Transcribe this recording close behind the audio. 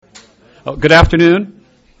Good afternoon.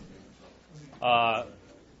 I'd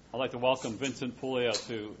like to welcome Vincent Puglia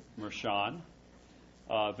to Mershon.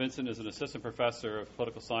 Vincent is an assistant professor of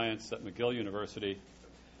political science at McGill University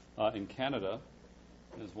in Canada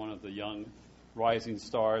and is one of the young rising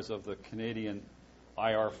stars of the Canadian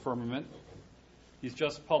IR firmament. He's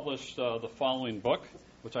just published the following book,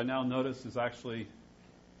 which I now notice is actually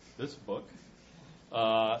this book,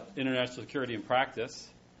 International Security in Practice.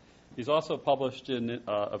 He's also published in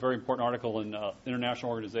a very important article in International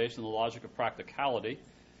Organization, The Logic of Practicality,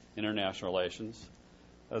 International Relations,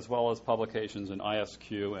 as well as publications in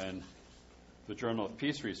ISQ and the Journal of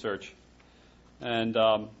Peace Research. And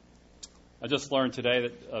I just learned today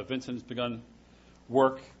that Vincent has begun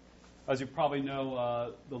work. As you probably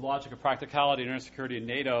know, The Logic of Practicality, International Security in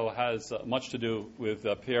NATO has much to do with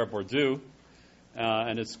Pierre Bourdieu,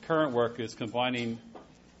 and his current work is combining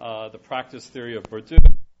the practice theory of Bourdieu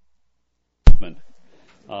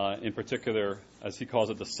in particular, as he calls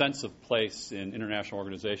it, the sense of place in international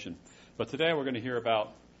organization. But today we're going to hear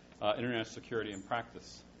about international security in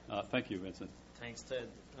practice. Thank you, Vincent. Thanks, Ted.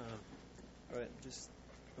 All right, just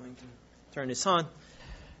going to turn this on.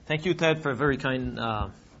 Thank you, Ted, for a very kind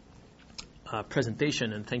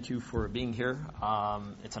presentation, and thank you for being here.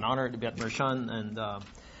 It's an honor to be at Mershon, and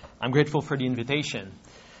I'm grateful for the invitation.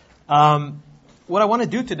 What I want to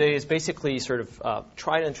do today is basically sort of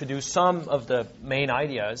try to introduce some of the main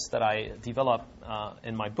ideas that I develop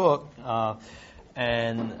in my book.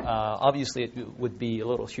 And obviously it would be a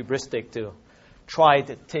little hubristic to try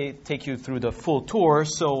to take you through the full tour.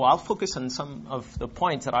 So I'll focus on some of the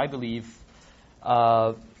points that I believe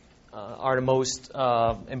are the most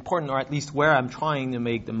important, or at least where I'm trying to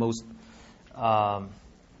make the most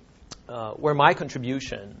where my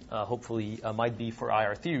contribution, hopefully, might be for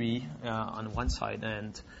IR theory on one side,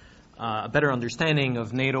 and a better understanding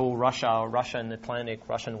of NATO, Russia, Russian Atlantic,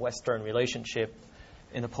 Russian Western relationship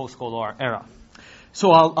in the post-Cold War era.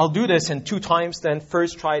 So I'll do this in two times. Then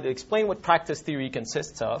first try to explain what practice theory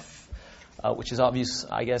consists of, which is obvious,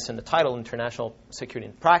 I guess, in the title, International Security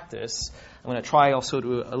in Practice. I'm going to try also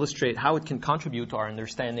to illustrate how it can contribute to our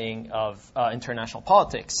understanding of international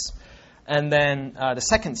politics. And then the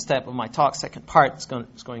second step of my talk, second part, is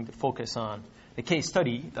going to focus on the case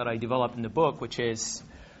study that I developed in the book, which is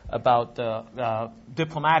about the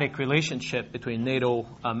diplomatic relationship between NATO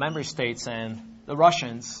member states and the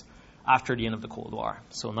Russians after the end of the Cold War,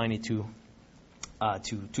 so 92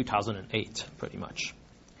 to 2008, pretty much.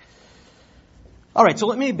 All right, so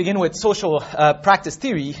let me begin with social practice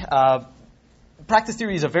theory. Practice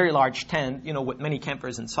theory is a very large tent, with many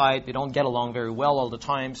campers inside. They don't get along very well all the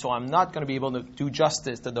time, so I'm not going to be able to do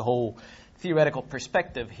justice to the whole theoretical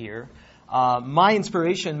perspective here. My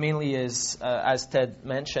inspiration mainly is, as Ted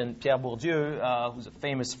mentioned, Pierre Bourdieu, who's a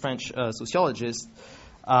famous French sociologist,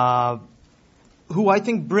 who I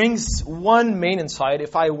think brings one main insight.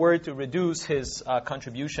 If I were to reduce his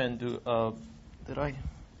contribution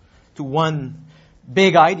to one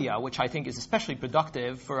big idea, which I think is especially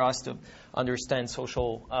productive for us to understand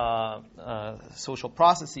social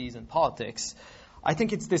processes and politics, I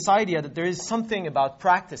think it's this idea that there is something about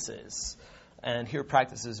practices, and here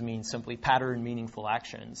practices mean simply pattern, meaningful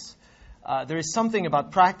actions. There is something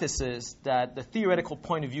about practices that the theoretical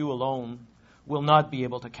point of view alone will not be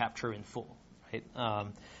able to capture in full. Right?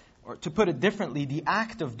 Or to put it differently, the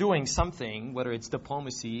act of doing something, whether it's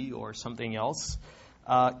diplomacy or something else,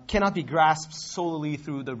 cannot be grasped solely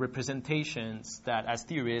through the representations that, as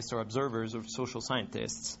theorists or observers or social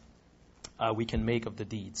scientists, we can make of the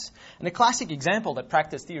deeds. And a classic example that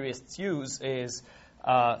practice theorists use is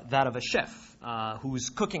that of a chef whose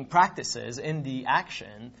cooking practices in the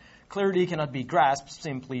action clearly cannot be grasped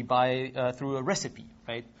simply through a recipe,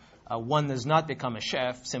 right? One does not become a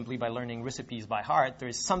chef simply by learning recipes by heart. There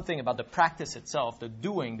is something about the practice itself, the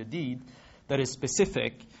doing, the deed, that is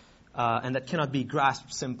specific and that cannot be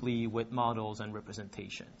grasped simply with models and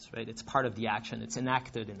representations, right? It's part of the action. It's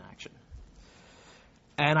enacted in action.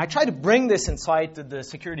 And I try to bring this insight to the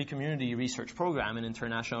security community research program in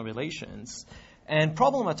international relations and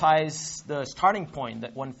problematize the starting point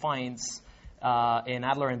that one finds in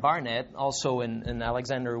Adler and Barnett, also in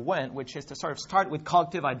Alexander Wendt, which is to sort of start with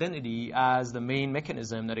collective identity as the main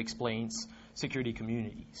mechanism that explains security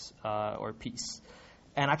communities or peace.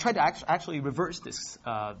 And I tried to actually reverse this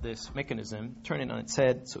mechanism, turn it on its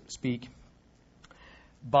head, so to speak,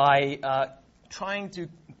 by trying to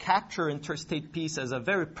capture interstate peace as a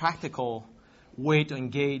very practical way to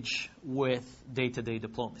engage with day-to-day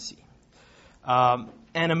diplomacy.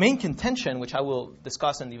 And a main contention, which I will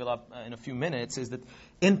discuss and develop in a few minutes, is that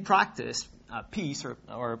in practice, peace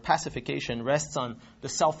or pacification rests on the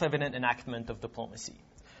self-evident enactment of diplomacy.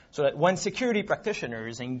 So that when security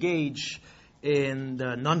practitioners engage in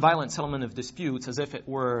the nonviolent settlement of disputes as if it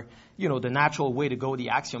were, the natural way to go, the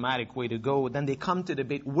axiomatic way to go, then they come to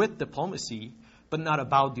debate with diplomacy, but not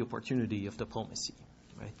about the opportunity of diplomacy,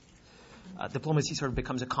 right? Diplomacy sort of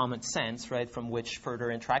becomes a common sense, right, from which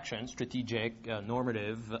further interaction, strategic,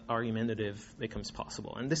 normative, argumentative, becomes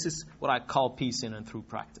possible. And this is what I call peace in and through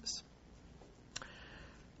practice.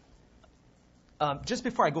 Just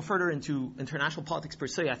before I go further into international politics per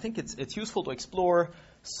se, I think it's useful to explore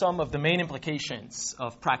some of the main implications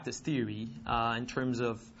of practice theory in terms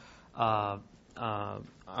of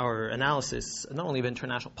our analysis, not only of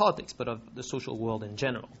international politics, but of the social world in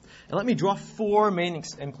general. And let me draw four main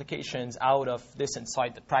implications out of this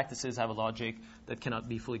insight that practices have a logic that cannot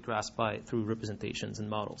be fully grasped through representations and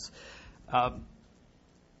models.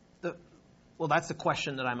 Well, that's the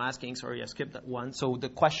question that I'm asking. Sorry, I skipped that one. So the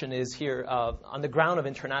question is here, on the ground of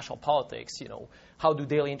international politics, how do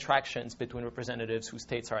daily interactions between representatives whose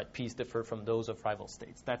states are at peace differ from those of rival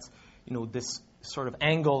states? That's, this sort of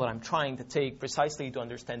angle that I'm trying to take precisely to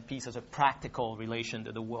understand peace as a practical relation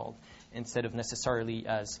to the world, instead of necessarily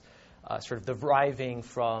as sort of deriving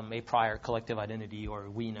from a prior collective identity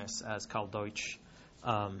or we-ness, as Karl Deutsch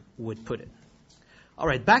would put it. All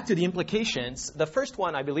right, back to the implications. The first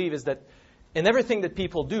one, I believe, is that in everything that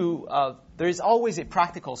people do, there is always a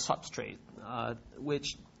practical substrate,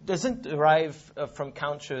 which doesn't derive from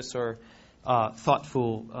conscious or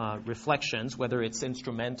thoughtful reflections, whether it's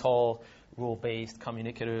instrumental, rule-based,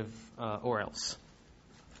 communicative, or else.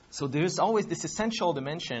 So there's always this essential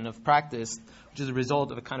dimension of practice, which is a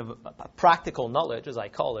result of a kind of a practical knowledge, as I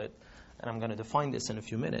call it, and I'm going to define this in a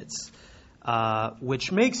few minutes,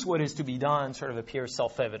 which makes what is to be done sort of appear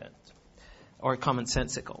self-evident or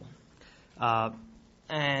commonsensical.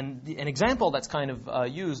 And an example that's kind of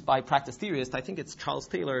used by practice theorists, I think it's Charles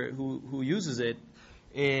Taylor who uses it,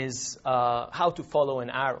 is how to follow an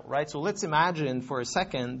arrow, right? So let's imagine for a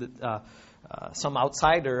second that some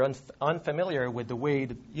outsider unfamiliar with the way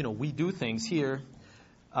that, we do things here,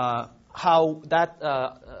 how that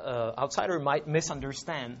outsider might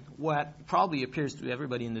misunderstand what probably appears to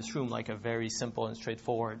everybody in this room like a very simple and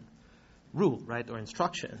straightforward rule, right, or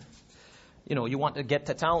instruction. You want to get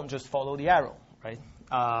to town, just follow the arrow, right?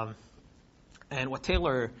 And what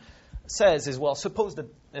Taylor says is, well, suppose that,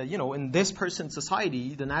 in this person's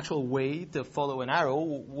society, the natural way to follow an arrow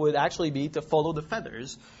would actually be to follow the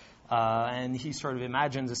feathers. And he sort of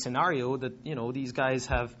imagines a scenario that, these guys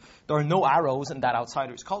there are no arrows in that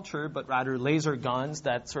outsider's culture, but rather laser guns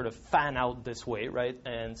that sort of fan out this way, right?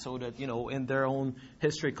 And so that, in their own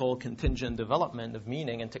historical contingent development of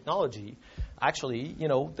meaning and technology, actually,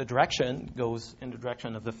 the direction goes in the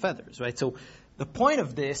direction of the feathers, right? So the point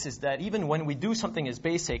of this is that even when we do something as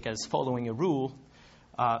basic as following a rule,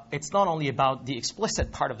 it's not only about the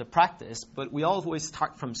explicit part of the practice, but we always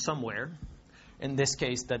start from somewhere. In this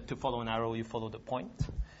case, that to follow an arrow, you follow the point.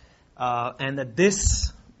 And that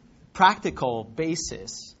this practical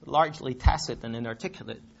basis, largely tacit and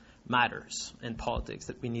inarticulate, matters in politics,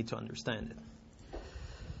 that we need to understand it.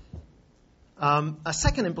 A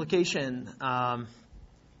second implication,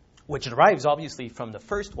 which derives obviously from the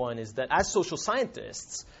first one, is that as social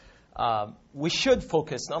scientists, we should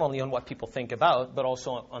focus not only on what people think about, but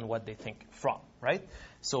also on what they think from, right?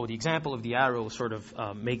 So the example of the arrow sort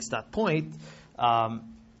of makes that point.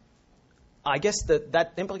 I guess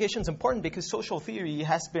that implication is important because social theory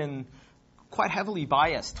has been quite heavily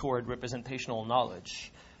biased toward representational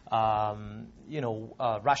knowledge.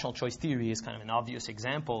 Rational choice theory is kind of an obvious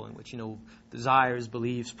example in which, desires,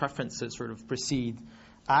 beliefs, preferences sort of precede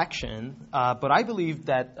action. But I believe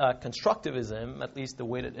that constructivism, at least the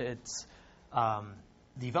way that it's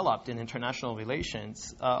developed in international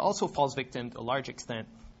relations, also falls victim to a large extent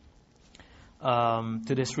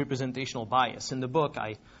to this representational bias. In the book,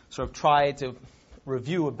 I sort of try to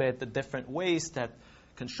review a bit the different ways that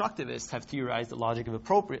constructivists have theorized the logic of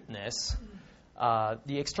appropriateness.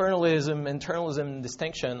 The externalism, internalism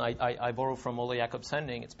distinction I borrow from Ole Jakob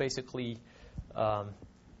Sending. It's basically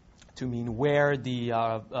to mean where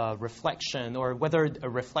the reflection, or whether a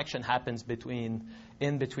reflection happens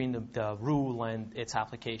in between the rule and its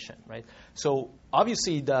application, right? So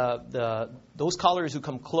obviously those scholars who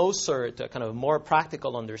come closer to kind of a more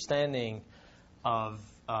practical understanding of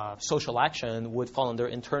social action would fall under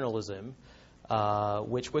internalism,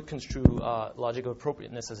 which would construe logic of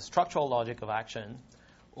appropriateness as a structural logic of action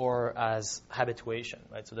or as habituation,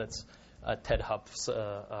 right? So that's Ted Huff's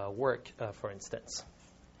work, for instance.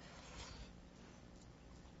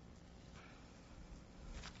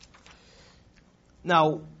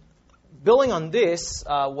 Now, building on this,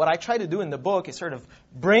 what I try to do in the book is sort of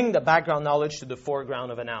bring the background knowledge to the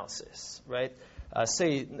foreground of analysis, right?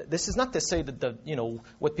 This is not to say that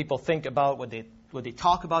what people think about, what they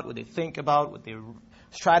talk about, what they think about, what they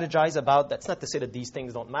strategize about. That's not to say that these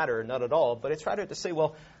things don't matter, not at all. But it's rather to say,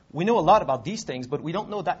 well, we know a lot about these things, but we don't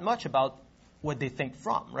know that much about what they think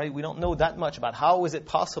from, right? We don't know that much about how is it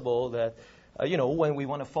possible that, when we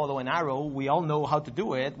want to follow an arrow, we all know how to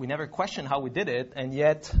do it. We never question how we did it, and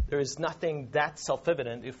yet there is nothing that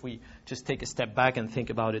self-evident if we just take a step back and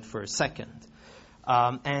think about it for a second.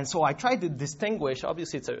 And so I tried to distinguish,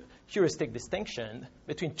 obviously it's a heuristic distinction,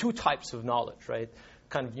 between two types of knowledge, right?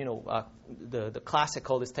 Kind of, the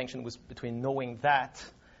classical distinction was between knowing that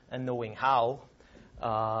and knowing how.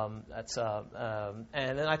 And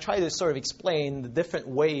then I try to sort of explain the different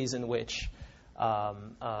ways in which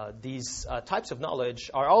these types of knowledge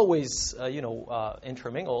are always,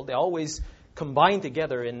 intermingled. They always combine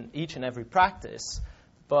together in each and every practice,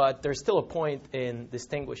 but there's still a point in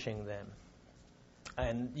distinguishing them.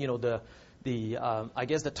 And I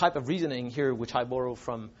guess the type of reasoning here, which I borrow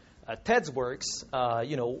from Ted's works,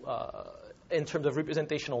 in terms of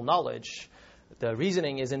representational knowledge, the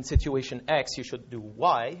reasoning is in situation X, you should do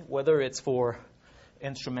Y, whether it's for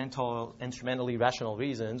instrumentally rational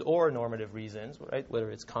reasons or normative reasons, right? Whether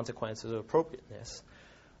it's consequences or appropriateness.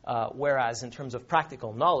 Whereas in terms of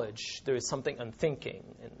practical knowledge, there is something unthinking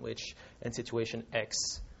in which in situation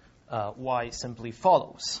X, Y simply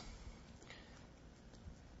follows.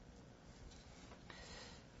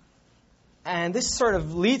 And this sort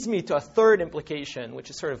of leads me to a third implication, which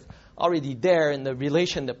is sort of already there in the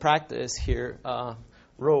relation to practice here,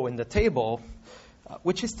 row in the table,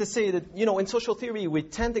 which is to say that, in social theory, we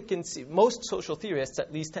tend to conceive, most social theorists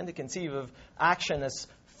at least tend to conceive of action as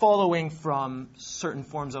following from certain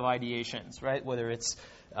forms of ideations, right? Whether it's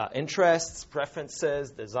interests, preferences,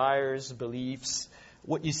 desires, beliefs.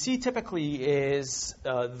 What you see typically is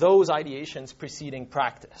those ideations preceding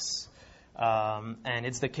practice. And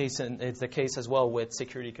it's the case as well with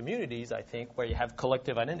security communities, I think, where you have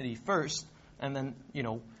collective identity first, and then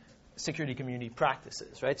security community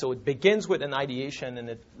practices, right? So it begins with an ideation and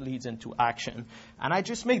it leads into action. And I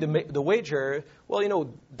just make the wager, well,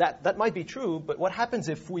 that might be true, but what happens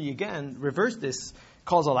if we again reverse this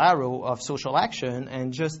causal arrow of social action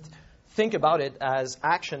and just think about it as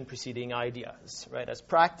action preceding ideas, right? As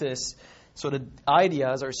practice. So the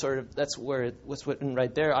ideas are sort of, that's where it was written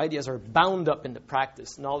right there. Ideas are bound up in the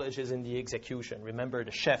practice. Knowledge is in the execution. Remember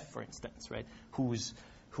the chef, for instance, right?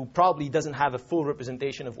 Who probably doesn't have a full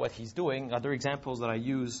representation of what he's doing. Other examples that I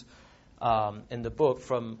use in the book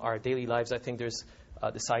from our daily lives, I think there's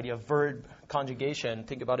this idea of verb conjugation.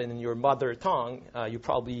 Think about it in your mother tongue. You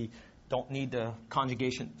probably don't need the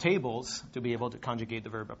conjugation tables to be able to conjugate the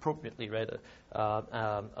verb appropriately, right?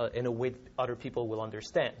 In a way other people will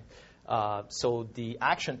understand. So the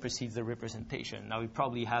action precedes the representation. Now, we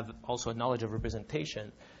probably have also a knowledge of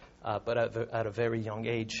representation, but at a very young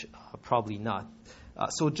age, probably not.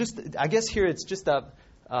 So I guess here it's just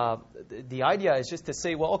the idea is just to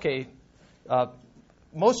say, well, okay,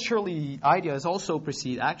 most surely ideas also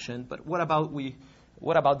precede action, but what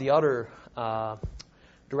about the other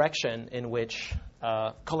direction in which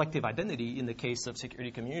collective identity, in the case of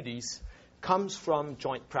security communities, comes from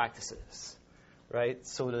joint practices? Right,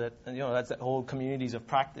 so that's that whole communities of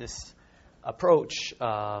practice approach,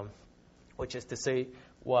 which is to say,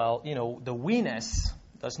 well, the we-ness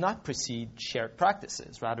does not precede shared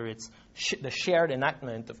practices. Rather, it's the shared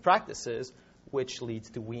enactment of practices which leads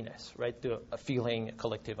to we-ness, right, to a feeling, a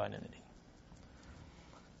collective identity.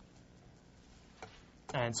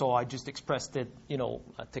 And so I just expressed it,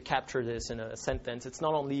 to capture this in a sentence. It's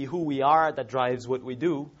not only who we are that drives what we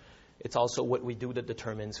do; it's also what we do that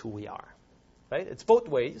determines who we are. Right? It's both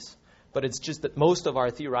ways, but it's just that most of our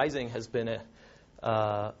theorizing has been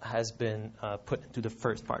put into the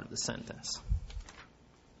first part of the sentence.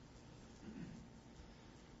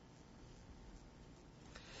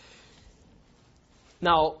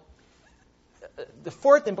 Now, the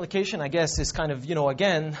fourth implication, I guess, is kind of,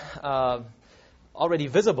 again, already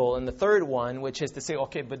visible in the third one, which is to say,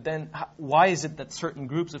 okay, but then why is it that certain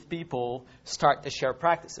groups of people start to share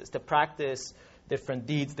practices, to practice different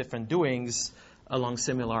deeds, different doings along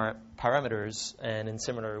similar parameters and in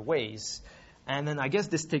similar ways? And then I guess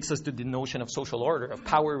this takes us to the notion of social order, of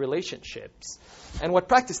power relationships. And what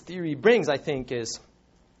practice theory brings, I think, is,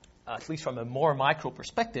 at least from a more micro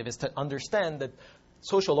perspective, is to understand that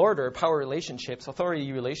social order, power relationships,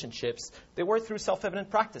 authority relationships, they work through self-evident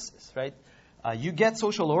practices, right? You get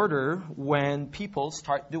social order when people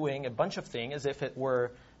start doing a bunch of things as if it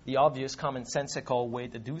were the obvious commonsensical way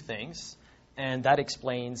to do things. And that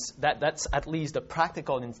explains that's at least a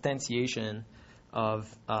practical instantiation of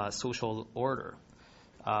social order.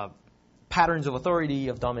 Patterns of authority,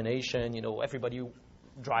 of domination, everybody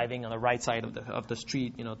driving on the right side of the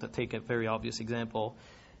street, to take a very obvious example.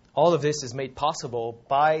 All of this is made possible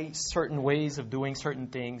by certain ways of doing certain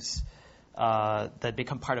things that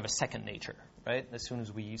become part of a second nature, right? As soon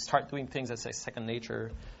as we start doing things as a second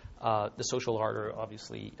nature, the social order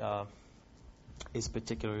obviously is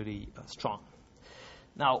particularly strong.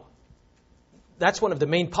 Now, that's one of the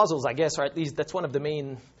main puzzles, I guess, or at least that's one of the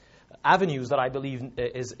main avenues that I believe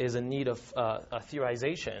is in need of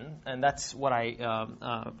theorization, and that's what I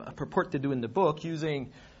purport to do in the book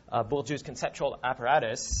using Bourdieu's conceptual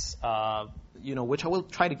apparatus, which I will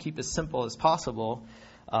try to keep as simple as possible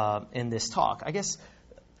in this talk. I guess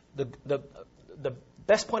the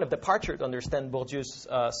best point of departure to understand Bourdieu's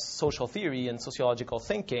social theory and sociological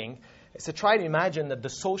thinking is to try to imagine that the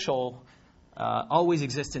social always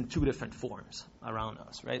exists in two different forms around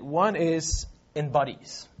us, right? One is in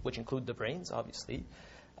bodies, which include the brains, obviously.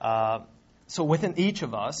 So within each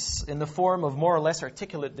of us, in the form of more or less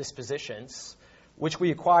articulate dispositions, which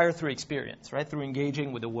we acquire through experience, right? Through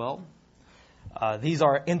engaging with the world. These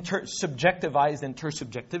are subjectivized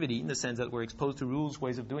intersubjectivity in the sense that we're exposed to rules,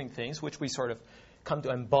 ways of doing things, which we sort of come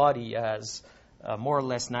to embody as a more or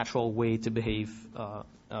less natural way to behave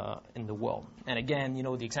in the world. And again,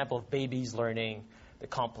 the example of babies learning the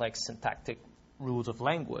complex syntactic rules of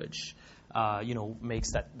language,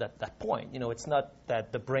 makes that point. It's not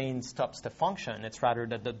that the brain stops to function. It's rather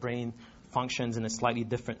that the brain functions in a slightly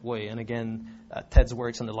different way. And again, Ted's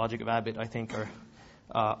works on the logic of habit, I think,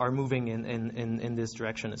 are moving in this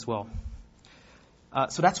direction as well.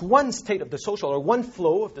 So that's one state of the social, or one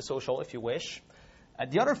flow of the social, if you wish.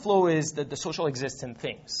 The other flow is that the social exists in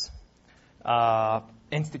things,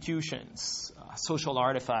 institutions, social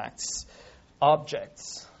artifacts,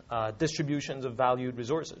 objects, distributions of valued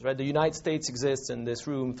resources. Right? The United States exists in this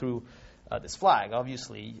room through this flag,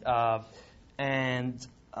 obviously. And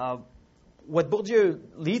what Bourdieu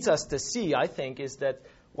leads us to see, I think, is that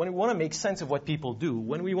when we want to make sense of what people do,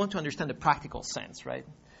 when we want to understand the practical sense, right,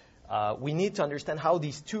 we need to understand how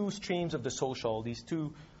these two streams of the social, these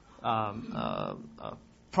two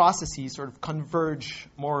processes sort of converge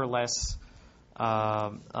more or less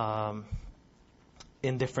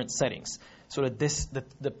in different settings. So that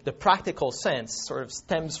the practical sense sort of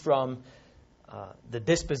stems from the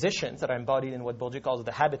dispositions that are embodied in what Bourdieu calls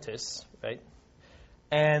the habitus, right?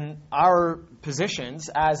 And our positions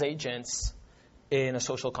as agents in a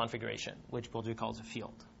social configuration, which Bourdieu calls a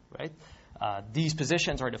field, right? These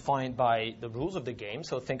positions are defined by the rules of the game.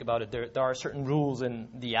 So think about it. There are certain rules in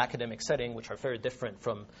the academic setting which are very different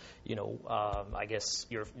from, I guess,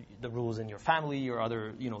 the rules in your family or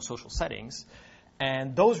other, social settings.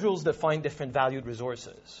 And those rules define different valued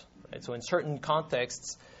resources. Right? So in certain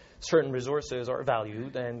contexts, certain resources are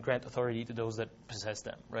valued and grant authority to those that possess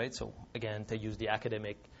them. Right? So again, to use the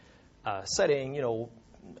academic setting,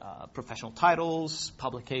 professional titles,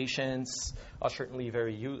 publications are certainly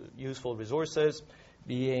very useful resources.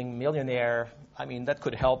 Being millionaire, that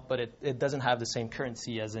could help, but it doesn't have the same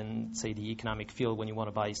currency as in, say, the economic field when you want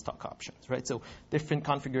to buy stock options, right? So different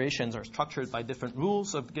configurations are structured by different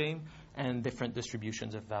rules of the game and different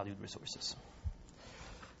distributions of valued resources.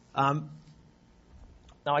 Now,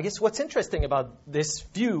 I guess what's interesting about this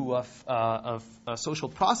view of social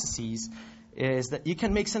processes is that you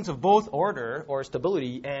can make sense of both order or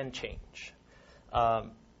stability and change.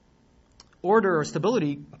 Order or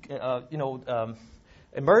stability,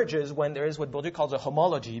 emerges when there is what Bourdieu calls a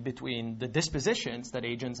homology between the dispositions that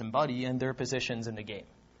agents embody and their positions in the game.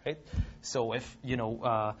 Right? So if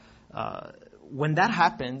when that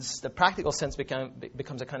happens, the practical sense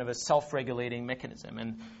becomes a kind of a self-regulating mechanism,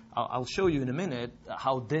 and I'll show you in a minute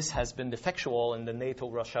how this has been defectual in the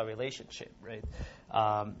NATO-Russia relationship. Right?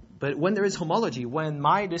 But when there is homology, when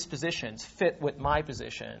my dispositions fit with my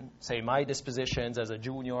position, say my dispositions as a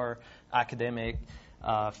junior academic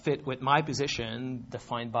fit with my position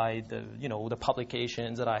defined by the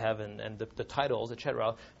publications that I have and the titles,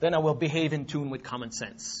 etc., then I will behave in tune with common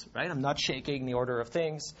sense, right? I'm not shaking the order of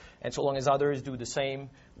things, and so long as others do the same,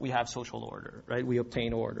 we have social order, right? We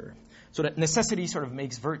obtain order. So that necessity sort of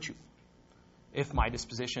makes virtue if my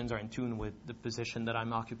dispositions are in tune with the position that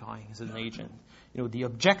I'm occupying as an agent. The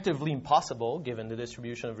objectively impossible, given the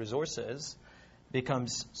distribution of resources,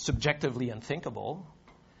 becomes subjectively unthinkable.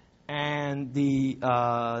 And the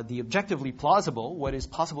objectively plausible, what is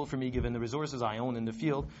possible for me given the resources I own in the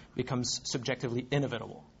field, becomes subjectively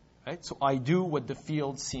inevitable. Right? So I do what the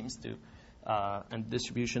field seems to, and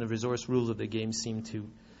distribution of resource rules of the game seem to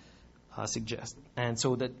suggest. And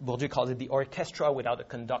so that Bourdieu calls it the orchestra without a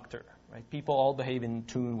conductor. Right? People all behave in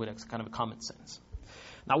tune with a kind of a common sense.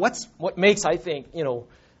 Now, what makes, I think,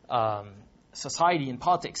 society and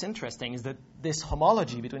politics interesting is that this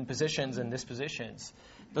homology between positions and dispositions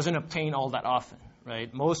doesn't obtain all that often.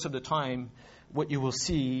 Right? Most of the time, what you will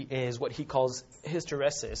see is what he calls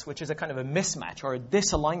hysteresis, which is a kind of a mismatch or a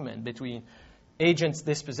disalignment between agents'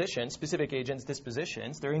 dispositions, specific agents'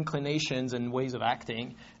 dispositions, their inclinations and ways of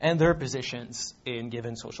acting, and their positions in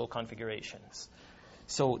given social configurations.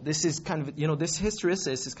 So this is kind of, this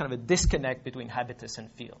hysteresis is kind of a disconnect between habitus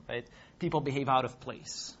and field, right? People behave out of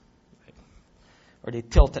place, right? Or they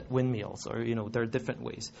tilt at windmills, or, there are different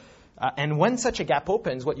ways. And when such a gap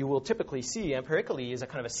opens, what you will typically see empirically is a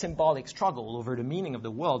kind of a symbolic struggle over the meaning of the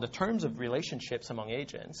world, the terms of relationships among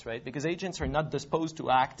agents, right? Because agents are not disposed to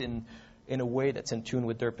act in a way that's in tune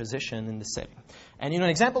with their position in the setting. And, an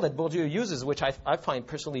example that Bourdieu uses, which I find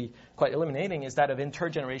personally quite illuminating, is that of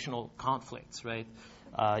intergenerational conflicts, right?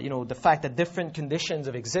 The fact that different conditions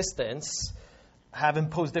of existence have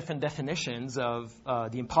imposed different definitions of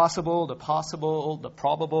the impossible, the possible, the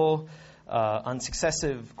probable, on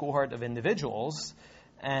successive cohort of individuals.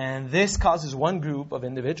 And this causes one group of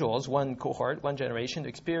individuals, one cohort, one generation, to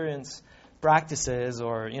experience practices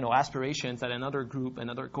or aspirations that another group,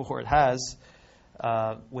 another cohort has,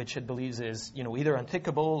 which it believes is either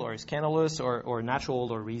unthinkable or scandalous or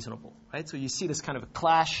natural or reasonable. Right? So you see this kind of a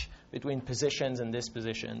clash between positions and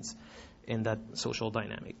dispositions in that social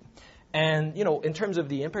dynamic. And in terms of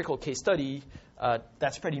the empirical case study,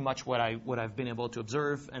 that's pretty much what I've been able to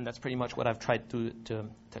observe, and that's pretty much what I've tried to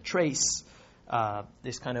trace.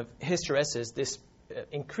 This kind of hysteresis, this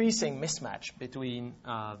increasing mismatch between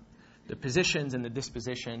the positions and the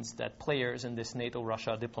dispositions that players in this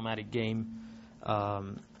NATO-Russia diplomatic game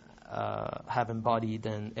have embodied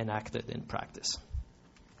and enacted in practice.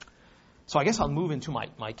 So I guess I'll move into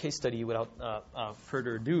my case study without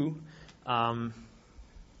further ado.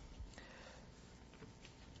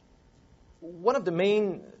 One of the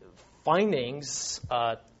main findings,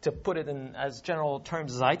 to put it in as general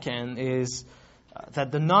terms as I can, is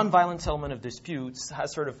that the nonviolent settlement of disputes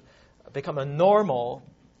has sort of become a normal,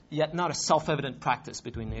 yet not a self-evident practice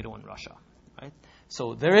between NATO and Russia. Right?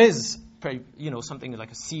 So there is, something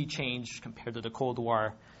like a sea change compared to the Cold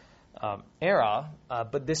War era,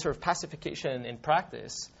 but this sort of pacification in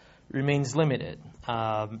practice remains limited.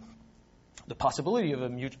 The possibility of a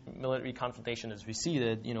military confrontation has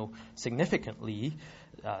receded, significantly.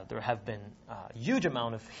 There have been a huge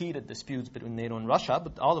amount of heated disputes between NATO and Russia,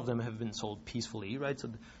 but all of them have been solved peacefully, right? So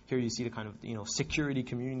here you see the kind of, security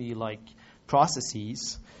community-like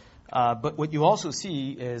processes. But what you also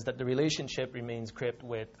see is that the relationship remains gripped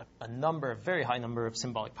with a very high number of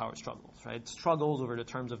symbolic power struggles, right? Struggles over the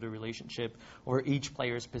terms of the relationship or each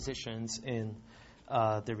player's positions in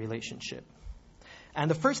the relationship. And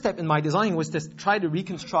the first step in my design was to try to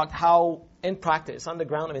reconstruct how, in practice, on the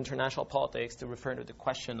ground of international politics, to refer to the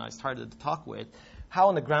question I started the talk with, how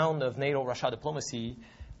on the ground of NATO-Russia diplomacy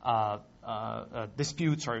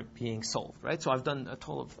disputes are being solved, right? So I've done a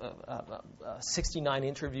total of 69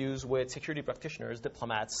 interviews with security practitioners,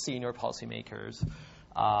 diplomats, senior policymakers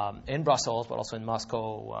in Brussels, but also in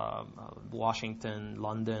Moscow, Washington,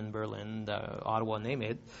 London, Berlin, Ottawa, name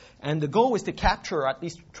it. And the goal was to capture, or at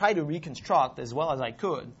least try to reconstruct as well as I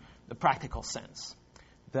could, the practical sense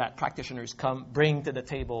that practitioners bring to the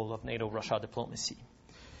table of NATO-Russia diplomacy.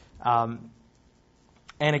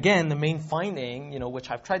 And again, the main finding,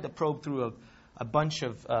 which I've tried to probe through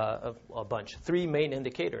three main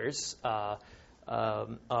indicators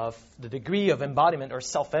of the degree of embodiment or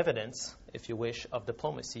self-evidence, if you wish, of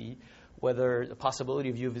diplomacy, whether the possibility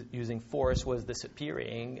of using force was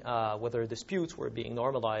disappearing, whether disputes were being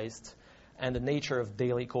normalized, and the nature of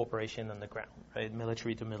daily cooperation on the ground, right,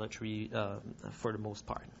 military to military for the most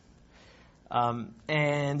part.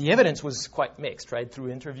 And the evidence was quite mixed, right,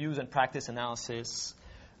 through interviews and practice analysis.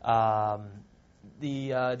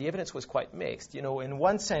 The evidence was quite mixed. In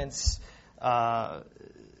one sense, the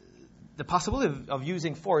possibility of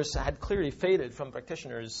using force had clearly faded from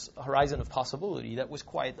practitioners' horizon of possibility. That was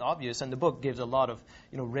quite obvious, and the book gives a lot of,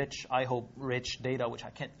 rich data, which I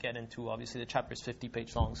can't get into. Obviously, the chapter is 50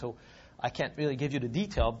 pages long, so I can't really give you the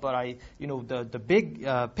detail. But the big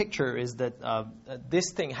picture is that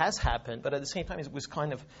this thing has happened, but at the same time, it was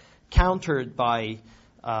kind of countered by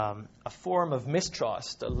a form of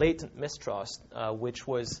mistrust, a latent mistrust, which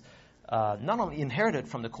was not only inherited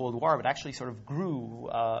from the Cold War, but actually sort of grew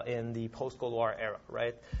in the post-Cold War era,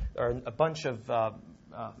 right? There are a bunch of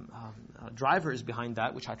drivers behind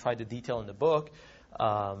that, which I tried to detail in the book.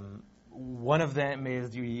 One of them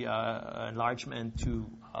is the enlargement to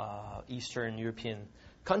Eastern European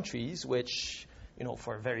countries, which,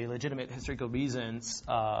 for very legitimate historical reasons,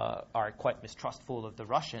 are quite mistrustful of the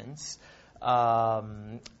Russians.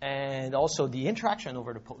 And also the interaction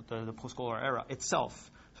over the post-Cold War era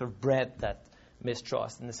itself sort of bred that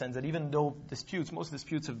mistrust, in the sense that even though most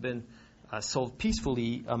disputes have been solved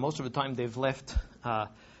peacefully, most of the time they've left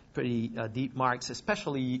pretty deep marks,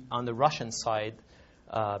 especially on the Russian side,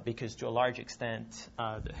 because to a large extent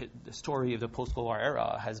the story of the post-Cold War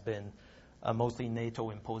era has been mostly NATO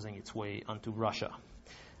imposing its way onto Russia.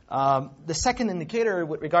 The second indicator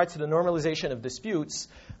with regard to the normalization of disputes,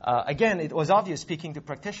 again, it was obvious speaking to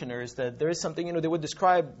practitioners that there is something, they would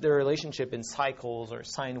describe their relationship in cycles or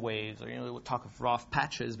sine waves, or, they would talk of rough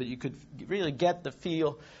patches, but you could really get the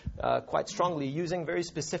feel quite strongly using very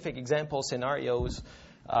specific example scenarios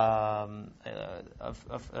that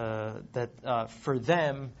for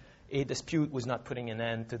them, a dispute was not putting an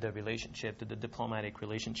end to the relationship, to the diplomatic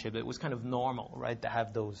relationship. It was kind of normal, right, to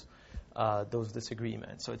have those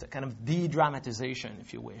disagreements. So it's a kind of de-dramatization,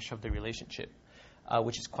 if you wish, of the relationship,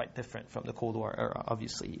 which is quite different from the Cold War era,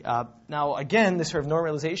 obviously. Now, again, this sort of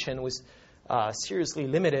normalization was seriously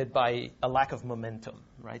limited by a lack of momentum,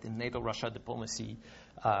 right, in NATO-Russia diplomacy.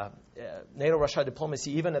 NATO-Russia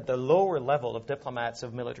diplomacy, even at the lower level of diplomats,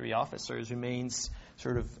 of military officers, remains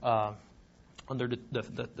sort of under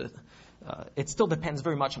it still depends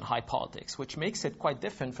very much on high politics, which makes it quite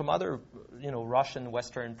different from other, Russian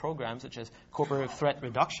Western programs, such as cooperative threat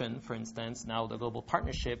reduction, for instance, now the Global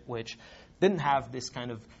Partnership, which didn't have this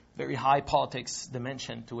kind of very high politics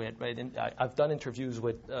dimension to it, right? And I've done interviews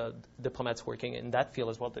with diplomats working in that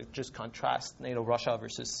field as well to just contrast NATO-Russia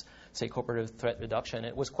versus, say, cooperative threat reduction.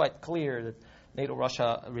 It was quite clear that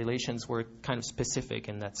NATO-Russia relations were kind of specific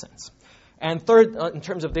in that sense. And third, in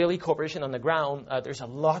terms of daily cooperation on the ground, there's a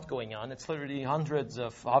lot going on. It's literally hundreds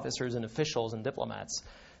of officers and officials and diplomats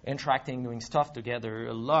interacting, doing stuff together,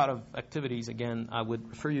 a lot of activities. Again, I would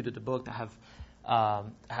refer you to the book to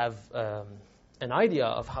have an idea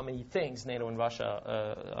of how many things NATO and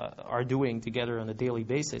Russia are doing together on a daily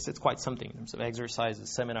basis. It's quite something in terms of exercises,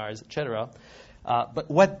 seminars, etc. But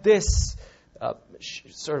what this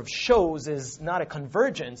sort of shows is not a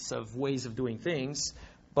convergence of ways of doing things,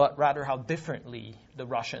 but rather how differently the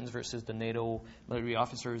Russians versus the NATO military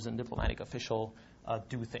officers and diplomatic official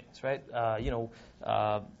do things, right?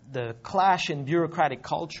 The clash in bureaucratic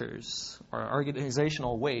cultures or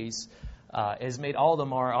organizational ways is made all the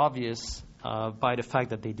more obvious by the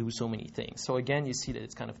fact that they do so many things. So again, you see that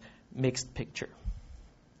it's kind of mixed picture.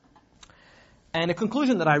 And the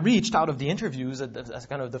conclusion that I reached out of the interviews as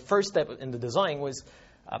kind of the first step in the design was,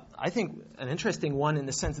 I think, an interesting one in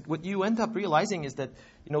the sense that what you end up realizing is that,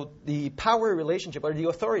 the power relationship, or the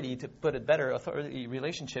authority, to put it better, authority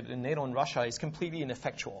relationship in NATO and Russia is completely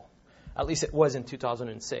ineffectual. At least it was in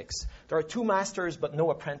 2006. There are two masters but no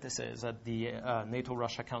apprentices at the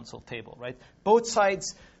NATO-Russia Council table, right? Both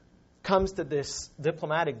sides comes to this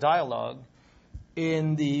diplomatic dialogue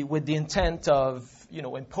with the intent of,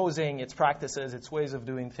 imposing its practices, its ways of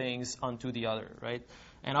doing things onto the other, right?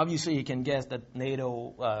 And obviously you can guess that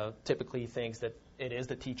NATO typically thinks that it is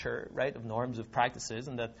the teacher, right, of norms, of practices,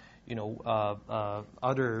 and that,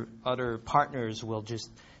 other partners will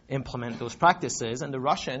just implement those practices. And the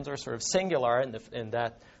Russians are sort of singular in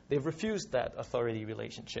that they've refused that authority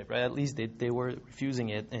relationship, right? At least they were refusing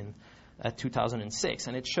it in 2006.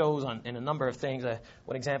 And it shows in a number of things.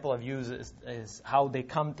 One example I've used is how they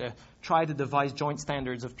come to try to devise joint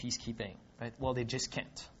standards of peacekeeping, right? Well, they just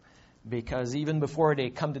can't. Because even before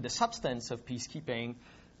they come to the substance of peacekeeping,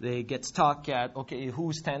 they get stuck at, okay,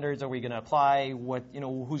 whose standards are we going to apply?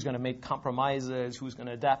 Who's going to make compromises? Who's going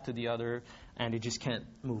to adapt to the other? And they just can't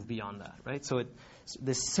move beyond that, right? So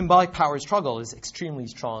this symbolic power struggle is extremely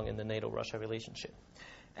strong in the NATO-Russia relationship.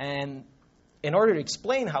 And in order to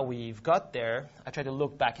explain how we've got there, I try to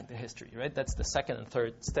look back into history, right? That's the second and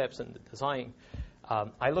third steps in the design.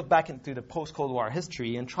 I look back into the post-Cold War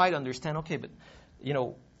history and try to understand, okay, but,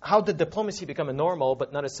 how did diplomacy become a normal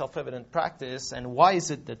but not a self-evident practice, and why is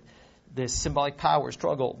it that this symbolic power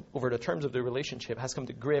struggle over the terms of the relationship has come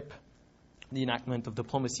to grip the enactment of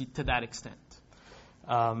diplomacy to that extent?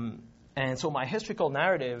 And so my historical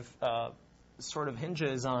narrative sort of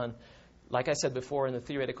hinges on, like I said before in the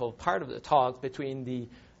theoretical part of the talk, between the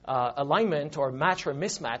alignment or match or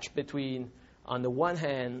mismatch between, on the one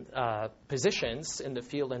hand, positions in the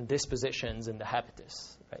field and dispositions in the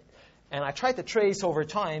habitus, right? And I tried to trace over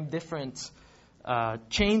time different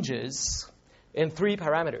changes in three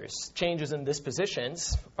parameters: changes in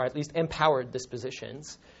dispositions, or at least empowered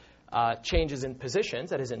dispositions, changes in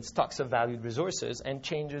positions, that is in stocks of valued resources, and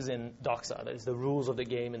changes in doxa, that is the rules of the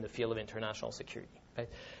game in the field of international security. Right?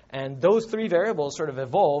 And those three variables sort of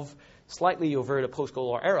evolve slightly over the post-Cold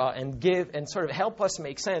War era and sort of help us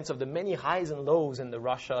make sense of the many highs and lows in the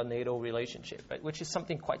Russia-NATO relationship, right? Which is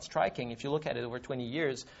something quite striking. If you look at it over 20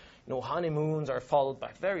 years, honeymoons are followed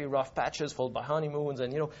by very rough patches, followed by honeymoons,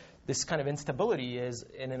 and this kind of instability is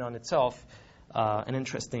in and on itself an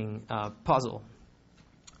interesting puzzle.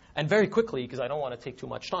 And very quickly, because I don't want to take too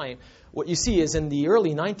much time, what you see is in the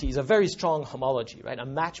early 90s a very strong homology, right? A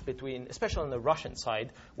match between, especially on the Russian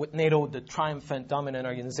side, with NATO, the triumphant dominant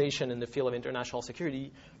organization in the field of international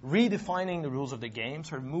security, redefining the rules of the game,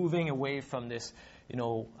 sort of moving away from this,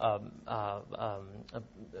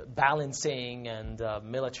 balancing and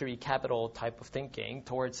military capital type of thinking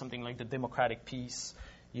towards something like the democratic peace,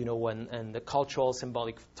 and the cultural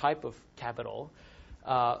symbolic type of capital.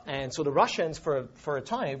 And so the Russians, for a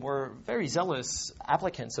time, were very zealous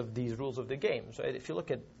applicants of these rules of the game. So if you look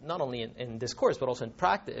at not only in discourse but also in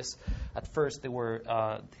practice, at first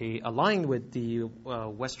they aligned with the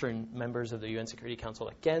Western members of the UN Security Council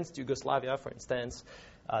against Yugoslavia, for instance.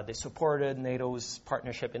 They supported NATO's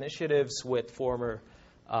partnership initiatives with former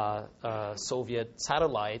Soviet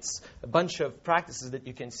satellites, a bunch of practices that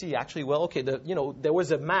you can see actually, there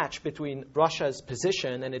was a match between Russia's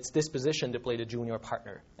position and its disposition to play the junior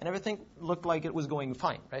partner. And everything looked like it was going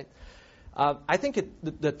fine, right? I think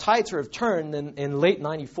the tide sort of turned in late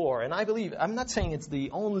 94, and I'm not saying it's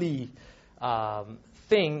the only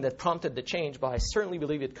thing that prompted the change, but I certainly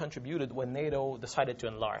believe it contributed when NATO decided to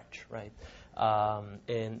enlarge, right?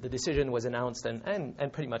 And the decision was announced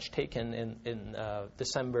and pretty much taken in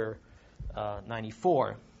December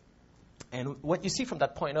 94. And what you see from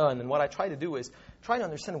that point on, and what I try to do is try to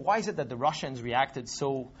understand why is it that the Russians reacted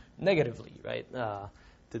so negatively, right,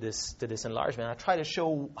 to this enlargement. I try to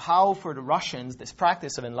show how, for the Russians, this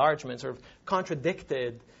practice of enlargement sort of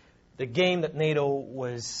contradicted the game that NATO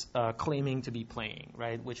was claiming to be playing,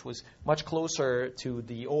 right, which was much closer to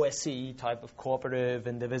the OSCE type of cooperative,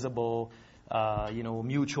 indivisible,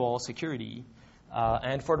 mutual security.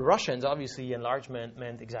 And for the Russians, obviously, enlargement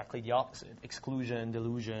meant exactly the opposite: exclusion,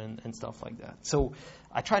 delusion, and stuff like that. So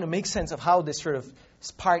I try to make sense of how this sort of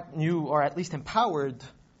sparked new, or at least empowered,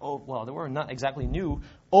 they were not exactly new,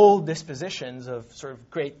 old dispositions of sort of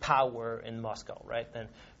great power in Moscow, right? And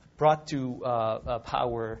brought to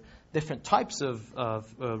power different types of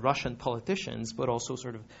Russian politicians, but also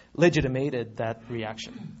sort of legitimated that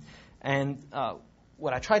reaction. And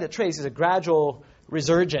what I try to trace is a gradual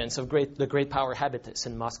resurgence of the great power habitus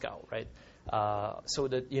in Moscow, right? So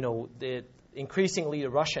that increasingly the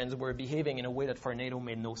Russians were behaving in a way that for NATO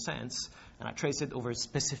made no sense. And I trace it over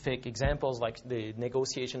specific examples like the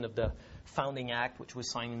negotiation of the Founding Act, which was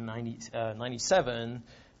signed in 97,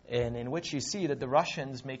 and in which you see that the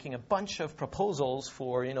Russians making a bunch of proposals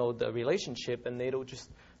for the relationship, and NATO just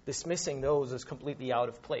dismissing those as completely out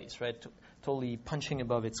of place, right? Totally punching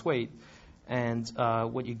above its weight. And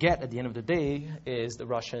what you get at the end of the day is the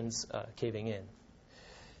Russians caving in.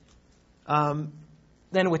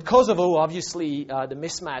 Then with Kosovo, obviously, the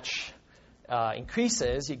mismatch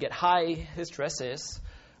increases. You get high hysteresis.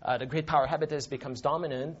 The great power habitus becomes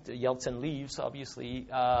dominant. Yeltsin leaves, obviously.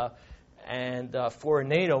 And for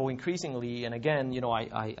NATO, increasingly, and again,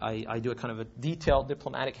 I do a kind of a detailed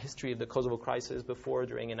diplomatic history of the Kosovo crisis before,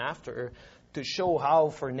 during, and after, to show how,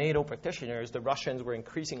 for NATO practitioners, the Russians were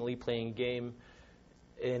increasingly playing a game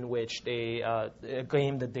in which a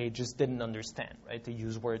game that they just didn't understand, right? To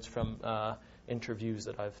use words from interviews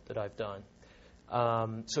that I've done.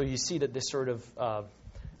 So you see that this sort of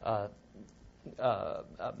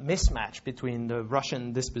mismatch between the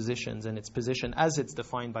Russian dispositions and its position as it's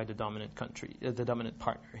defined by the dominant country, the dominant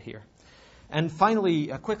partner here. And finally,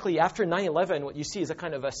 quickly, after 9/11, what you see is a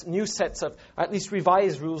kind of a new sets of, or at least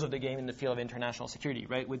revised rules of the game in the field of international security,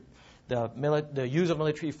 right? With the use of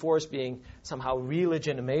military force being somehow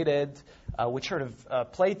re-legitimated, which sort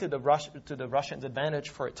of played to the Russians' advantage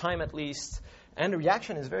for a time at least. And the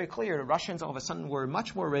reaction is very clear. The Russians all of a sudden were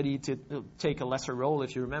much more ready to take a lesser role.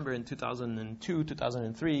 If you remember in 2002,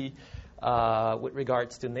 2003, with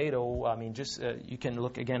regards to NATO, I mean, just you can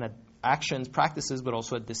look again at actions, practices, but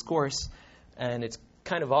also at discourse. And it's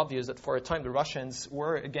kind of obvious that for a time the Russians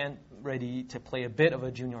were, again, ready to play a bit of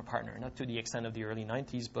a junior partner, not to the extent of the early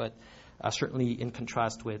 90s, but certainly in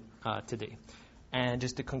contrast with today. And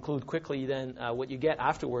just to conclude quickly then, what you get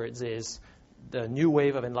afterwards is the new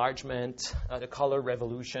wave of enlargement, the color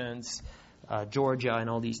revolutions, Georgia, and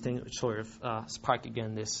all these things which sort of spark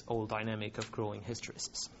again this old dynamic of growing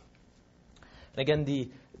hysteresis. And again,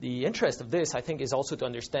 the interest of this, I think, is also to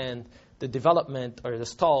understand the development or the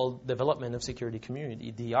stalled development of security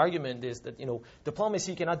community. The argument is that,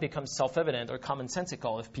 diplomacy cannot become self-evident or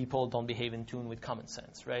commonsensical if people don't behave in tune with common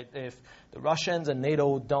sense, right? If the Russians and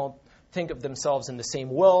NATO don't think of themselves in the same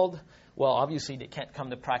world, well, obviously they can't come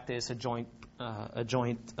to practice a joint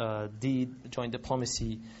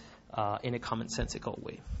diplomacy in a commonsensical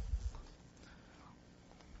way.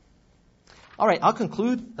 All right, I'll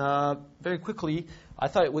conclude very quickly. I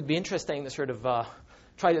thought it would be interesting to sort of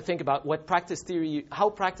try to think about how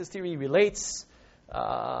practice theory relates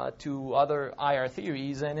to other IR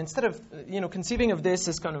theories. And instead of conceiving of this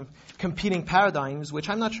as kind of competing paradigms, which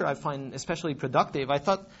I'm not sure I find especially productive, I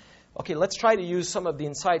thought, okay, let's try to use some of the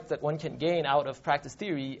insights that one can gain out of practice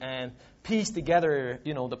theory and piece together,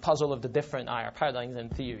 the puzzle of the different IR paradigms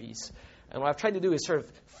and theories. And what I've tried to do is sort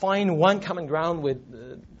of find one common ground with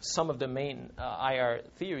some of the main IR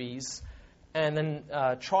theories, and then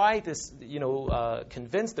try to,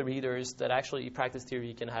 convince the readers that actually practice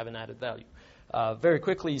theory can have an added value. Very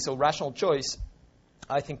quickly, so rational choice.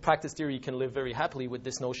 I think practice theory can live very happily with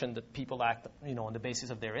this notion that people act, on the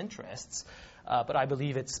basis of their interests. But I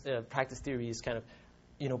believe practice theory is kind of,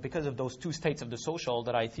 because of those two states of the social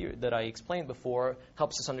that I explained before,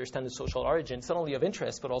 helps us understand the social origins, not only of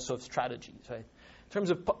interest, but also of strategies, right? In terms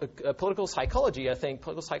of political psychology, I think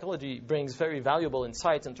political psychology brings very valuable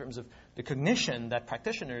insights in terms of the cognition that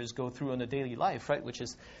practitioners go through in a daily life, right, which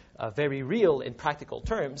is very real in practical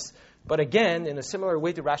terms. But again, in a similar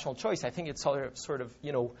way to rational choice, I think it sort of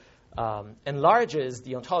enlarges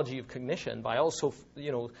the ontology of cognition by also,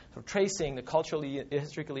 sort of tracing the culturally,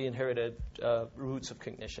 historically inherited roots of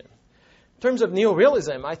cognition. In terms of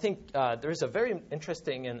neorealism, I think there is a very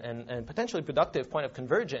interesting and potentially productive point of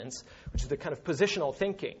convergence, which is the kind of positional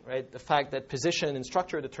thinking, right? The fact that position and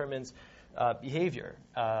structure determines behavior.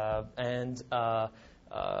 And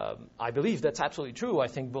I believe that's absolutely true. I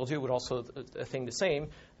think Bourdieu would also think the same.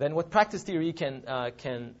 Then what practice theory can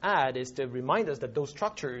add is to remind us that those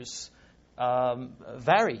structures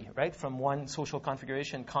vary, right, from one social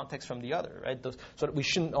configuration context from the other, right? So that we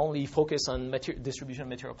shouldn't only focus on distribution of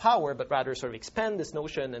material power, but rather sort of expand this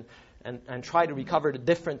notion and try to recover the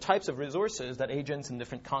different types of resources that agents in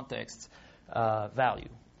different contexts value.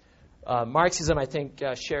 Marxism, I think,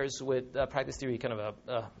 shares with practice theory kind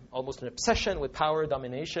of almost an obsession with power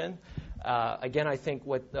domination. Again, I think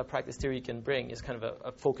what practice theory can bring is kind of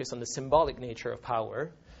a focus on the symbolic nature of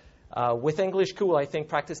power. With English School, I think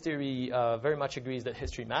practice theory very much agrees that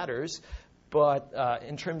history matters. But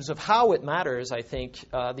in terms of how it matters, I think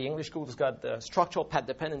the English School has got the structural path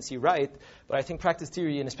dependency right. But I think practice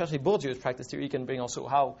theory, and especially Bourdieu's practice theory, can bring also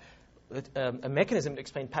how a mechanism to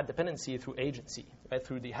explain path dependency through agency, right,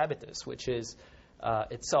 through the habitus, which is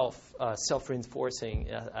itself self-reinforcing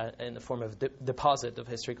in the form of deposit of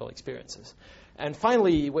historical experiences. And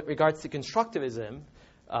finally, with regards to constructivism,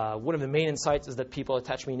 one of the main insights is that people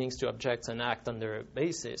attach meanings to objects and act on their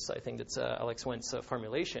basis. I think that's Alex Wendt's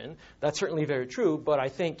formulation. That's certainly very true, but I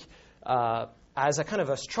think as a kind of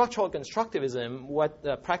a structural constructivism,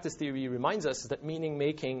 what practice theory reminds us is that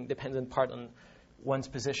meaning-making depends in part on one's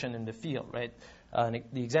position in the field, right?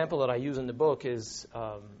 The example that I use in the book is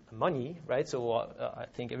money, right? So I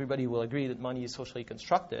think everybody will agree that money is socially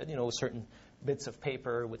constructed. Certain bits of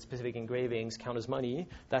paper with specific engravings count as money.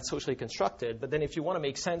 That's socially constructed. But then, if you want to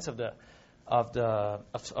make sense of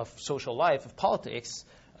social life, of politics,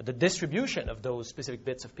 the distribution of those specific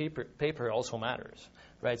bits of paper also matters,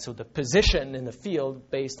 right? So the position in the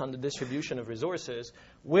field based on the distribution of resources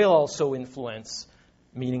will also influence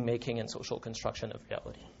meaning-making and social construction of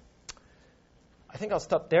reality. I think I'll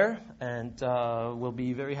stop there, and we'll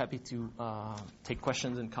be very happy to take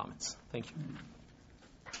questions and comments. Thank you.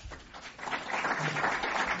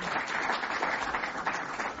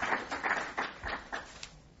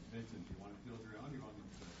 Vincent, do you want to field your own, or do you want me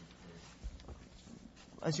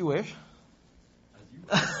to? As you wish. As you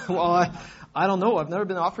wish. Well, I don't know. I've never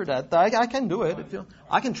been offered that. I can do it.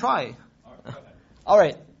 I can try. All right, go ahead. All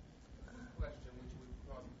right. Question which would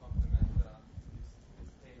probably complement this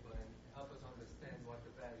table and help us understand what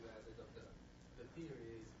the value added of the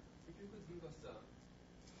theory is. If you could give us a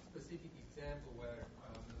specific example where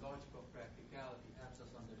the logic of practicality helps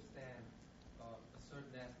us understand a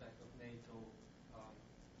certain aspect of NATO-Russia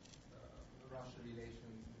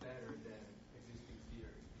relations better than existing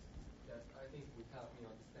theories, that I think would help me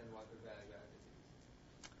understand what the value added is.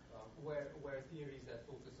 Where theories that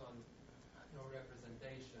focus on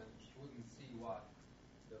representation wouldn't see what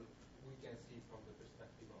we can see from the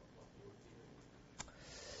perspective of your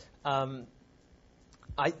theory.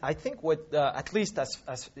 I think what at least as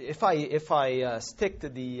if I stick to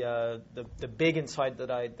the big insight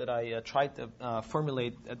that I tried to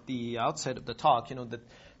formulate at the outset of the talk, that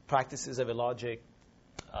practices have a logic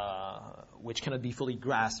which cannot be fully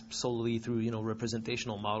grasped solely through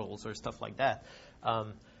representational models or stuff like that.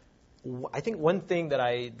 I think one thing that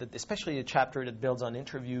especially a chapter that builds on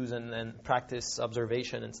interviews and practice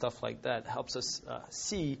observation and stuff like that helps us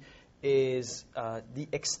see is the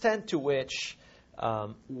extent to which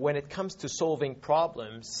when it comes to solving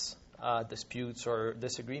problems, disputes or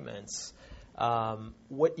disagreements,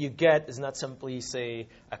 what you get is not simply, say,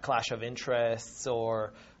 a clash of interests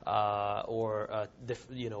or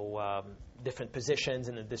different positions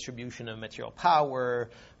in the distribution of material power,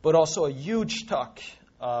 but also a huge stock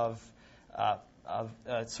of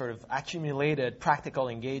sort of accumulated practical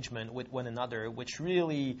engagement with one another, which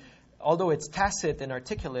really, although it's tacit and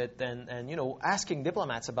articulate, and asking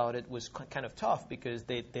diplomats about it was kind of tough because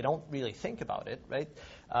they don't really think about it, right?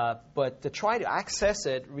 But to try to access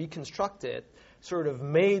it, reconstruct it, sort of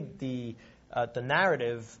made the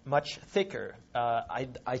narrative much thicker.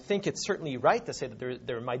 I think it's certainly right to say that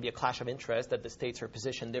there might be a clash of interest, that the states are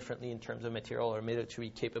positioned differently in terms of material or military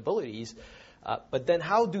capabilities. But then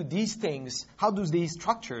how do these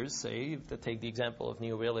structures, say, to take the example of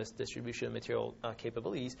neo-realist distribution of material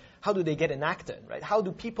capabilities, how do they get enacted, right? How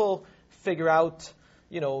do people figure out,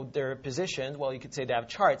 their positions? Well, you could say they have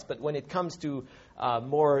charts, but when it comes to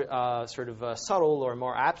more sort of subtle or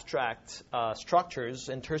more abstract structures,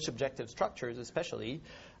 intersubjective structures especially,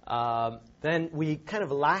 then we kind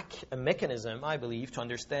of lack a mechanism, I believe, to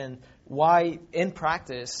understand why, in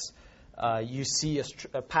practice, you see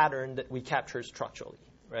a pattern that we capture structurally,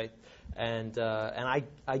 right? And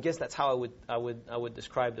I guess that's how I would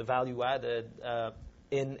describe the value added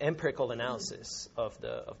in empirical analysis of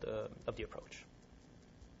the approach.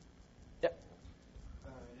 Yeah.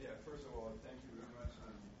 First of all, thank you very much.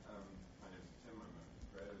 My name is Tim. I'm a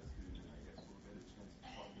graduate student, and I guess we'll get a chance to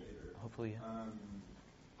talk later. Hopefully. Yeah.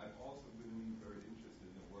 I've also been very interested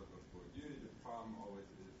in the work of Bourdieu. The problem always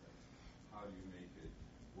is how do you make it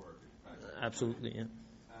work in practice? Absolutely, yeah.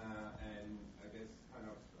 And I guess kind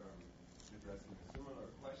of addressing a similar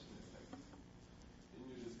question is like in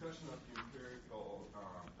your discussion of the empirical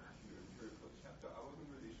chapter, I wasn't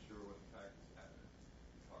really sure what practice added.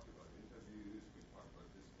 We talked about interviews, we talked about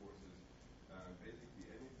discourses. Basically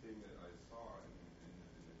anything that I saw in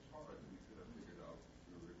the chart we could have figured out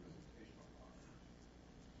through representational models.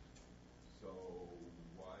 So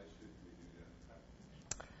why should we do that in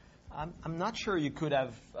practice? I'm not sure you could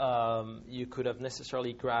have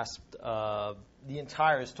necessarily grasped the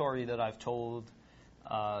entire story that I've told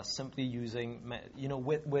simply using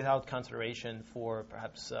without consideration for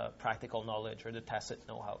perhaps practical knowledge or the tacit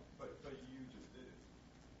know-how. But you just did it.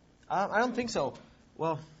 I don't think so.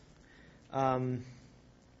 Well, to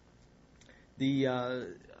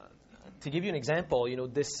give you an example,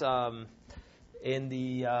 this in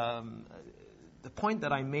the point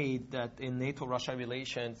that I made that in NATO-Russia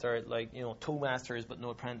relations there are two masters but no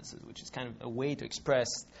apprentices, which is kind of a way to express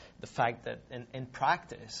the fact that in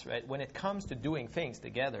practice, right, when it comes to doing things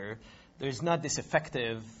together, there's not this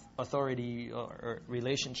effective authority or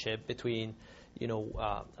relationship between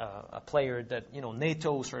a player that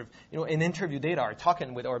NATO sort of in interview data are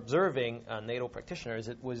talking with or observing NATO practitioners.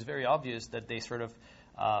 It was very obvious that they sort of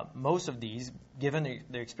most of these, given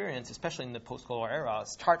their experience, especially in the post-Cold War era,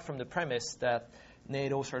 start from the premise that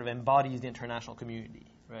NATO sort of embodies the international community,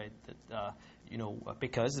 right? That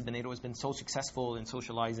because the NATO has been so successful in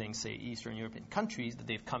socializing, say, Eastern European countries, that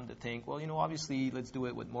they've come to think, well, obviously, let's do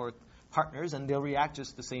it with more partners, and they'll react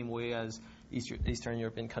just the same way as Eastern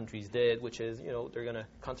European countries did, which is, they're going to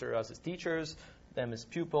consider us as teachers, them as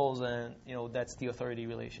pupils, and that's the authority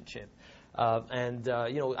relationship.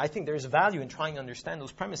 I think there's value in trying to understand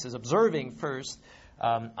those premises, observing first.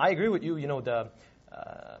 I agree with you.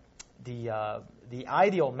 The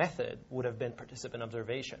ideal method would have been participant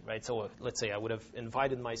observation, right? So let's say I would have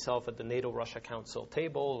invited myself at the NATO-Russia Council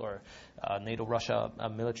table or NATO-Russia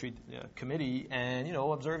military committee, and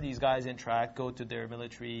observe these guys interact, go to their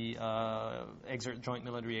military joint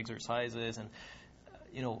military exercises, and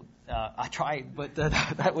I tried, but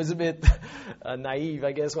that was a bit naive,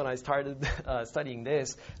 I guess, when I started studying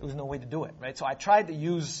this. There was no way to do it, right? So I tried to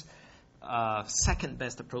use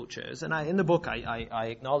second-best approaches, and in the book I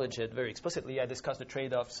acknowledge it very explicitly. I discuss the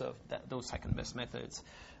trade-offs of those second-best methods,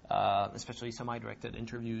 especially semi-directed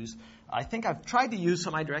interviews. I think I've tried to use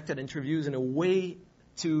semi-directed interviews in a way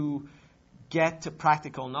to get to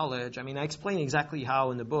practical knowledge. I mean, I explain exactly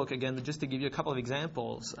how in the book, again, just to give you a couple of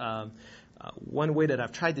examples. One way that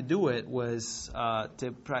I've tried to do it was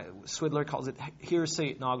Swidler calls it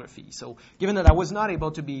hearsay ethnography. So given that I was not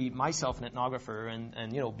able to be myself an ethnographer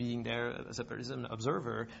and being there as a person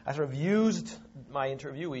observer, I sort of used my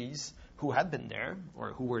interviewees who had been there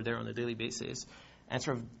or who were there on a daily basis and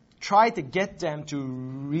sort of tried to get them to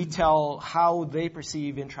retell how they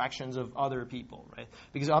perceive interactions of other people, right?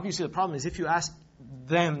 Because obviously the problem is if you ask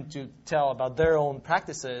them to tell about their own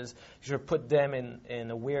practices, you sort of put them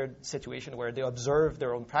in a weird situation where they observe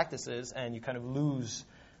their own practices and you kind of lose,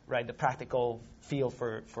 right, the practical feel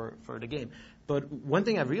for the game. But one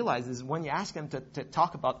thing I've realized is when you ask them to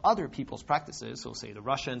talk about other people's practices, so say the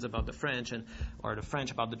Russians about the French or the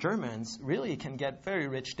French about the Germans, really can get very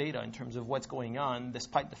rich data in terms of what's going on,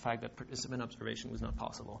 despite the fact that participant observation was not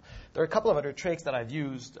possible. There are a couple of other tricks that I've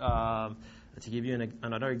used. To give you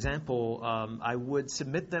another example, I would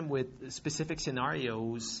submit them with specific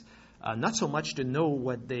scenarios, not so much to know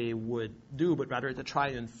what they would do, but rather to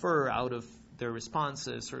try to infer out of their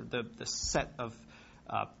responses or the set of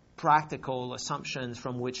practical assumptions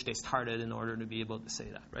from which they started in order to be able to say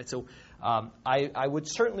that, right? So I would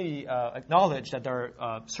certainly acknowledge that there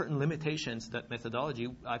are certain limitations to that methodology.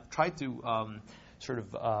 I've tried to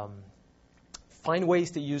find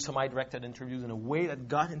ways to use semi-directed interviews in a way that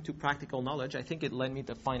got into practical knowledge. I think it led me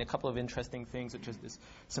to find a couple of interesting things, such as this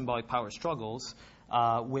symbolic power struggles,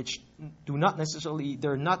 which they're not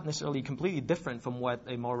necessarily completely different from what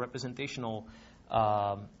a more representational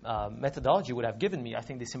methodology would have given me. I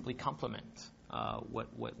think they simply complement what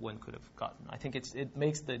one could have gotten. I think it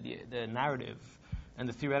makes the narrative and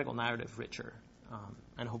the theoretical narrative richer.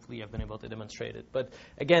 And hopefully I've been able to demonstrate it. But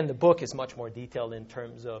again, the book is much more detailed in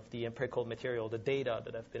terms of the empirical material, the data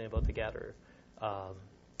that I've been able to gather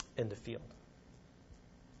in the field.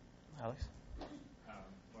 Alex?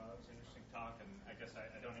 Well, that was an interesting talk, and I guess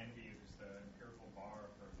I don't envy you because the empirical bar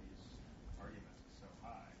for these arguments is so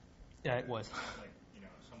high. Yeah, it was. Like,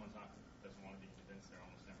 if someone doesn't want to be convinced, they're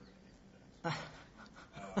almost never going to be convinced.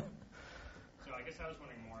 So I guess I was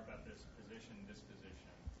wondering more about this disposition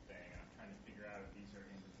thing. I'm trying to figure out if these are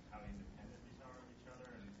how independent these are of each other.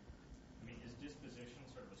 And I mean, is disposition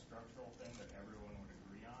sort of a structural thing that everyone would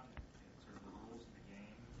agree on? It's sort of the rules of the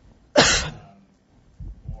game,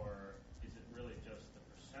 or is it really just the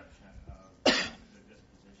perception of the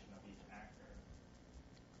disposition of each actor?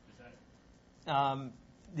 Is that?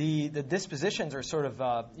 The dispositions are sort of,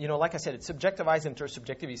 like I said, it's subjectivized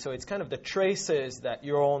intersubjectivity. So it's kind of the traces that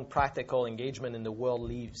your own practical engagement in the world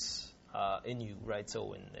leaves in you, right?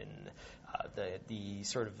 So in the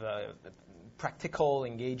sort of practical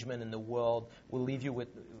engagement in the world will leave you with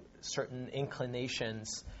certain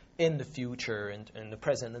inclinations in the future, in the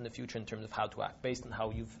present and the future in terms of how to act, based on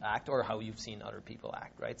how you've acted or how you've seen other people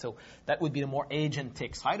act, right? So that would be the more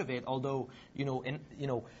agentic side of it. Although,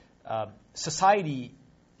 society.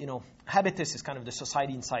 Habitus is kind of the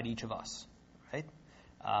society inside each of us, right?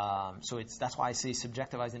 So that's why I say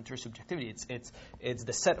subjectivized intersubjectivity. It's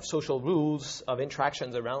the set of social rules of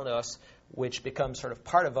interactions around us which become sort of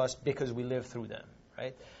part of us because we live through them,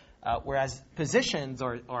 right? Whereas positions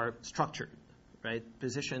are structured, right?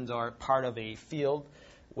 Positions are part of a field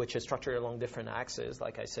which is structured along different axes,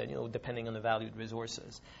 like I said, depending on the valued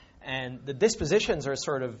resources. And the dispositions are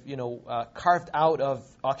sort of, carved out of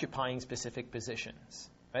occupying specific positions,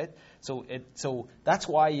 right? So that's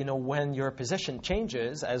why, when your position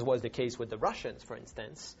changes, as was the case with the Russians, for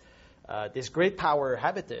instance, this great power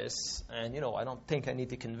habitus, and, I don't think I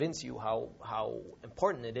need to convince you how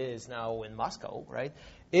important it is now in Moscow, right,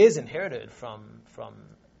 is inherited from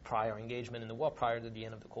prior engagement in the war, prior to the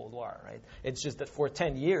end of the Cold War, right? It's just that for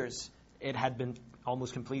 10 years, it had been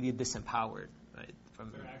almost completely disempowered, right?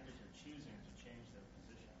 Their actors are choosing to change their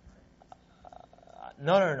position, right?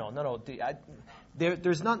 No.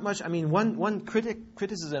 There's not much. I mean, one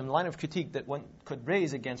criticism, line of critique that one could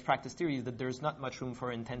raise against practice theory is that there's not much room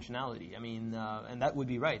for intentionality. I mean, and that would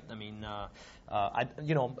be right. I mean,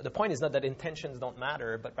 the point is not that intentions don't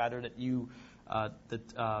matter, but rather that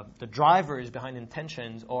the drivers behind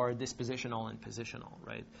intentions are dispositional and positional,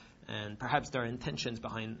 right? And perhaps there are intentions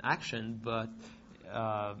behind action, but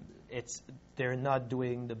they're not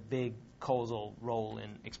doing the big causal role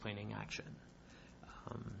in explaining action.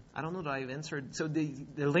 I don't know that I've answered. So the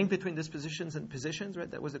link between dispositions and positions,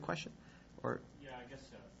 right? That was the question, or yeah, I guess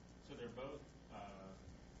so. So they're both.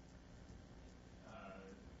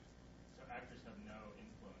 So actors have no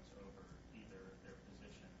influence over either their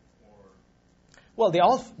position or. Well, they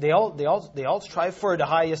all strive for the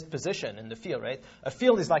highest position in the field, right? A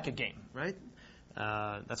field is like a game, right?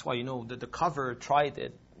 That's why the cover tried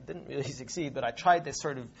it. Didn't really succeed, but I tried to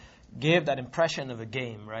sort of give that impression of a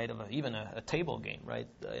game, right, of even a table game, right,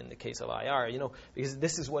 in the case of IR, because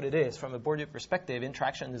this is what it is. From a board perspective,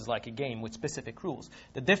 interaction is like a game with specific rules.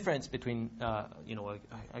 The difference between,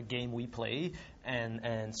 a game we play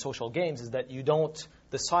and social games is that you don't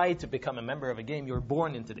decide to become a member of a game, you're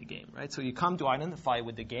born into the game, right? So you come to identify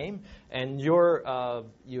with the game, and you're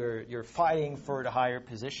fighting for the higher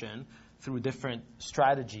position through different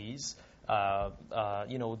strategies.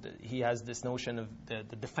 He has this notion of the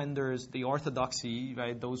defenders, the orthodoxy,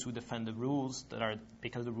 right? Those who defend the rules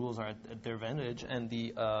because the rules are at their advantage, and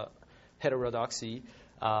the heterodoxy.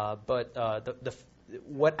 But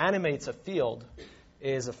what animates a field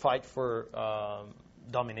is a fight for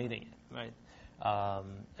dominating it, right?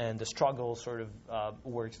 And the struggle sort of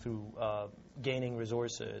works through gaining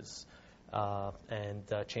resources and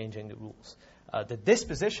changing the rules. The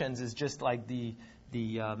dispositions is just like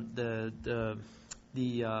I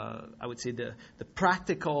would say the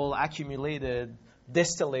practical accumulated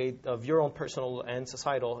distillate of your own personal and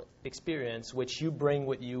societal experience, which you bring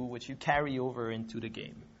with you, which you carry over into the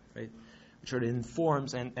game, right? Which sort of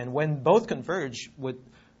informs, and when both converge with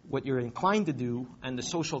what you're inclined to do and the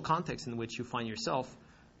social context in which you find yourself,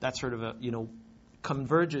 that sort of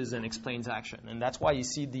converges and explains action. And that's why you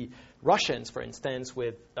see the Russians, for instance,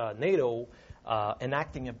 with NATO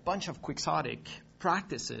enacting a bunch of quixotic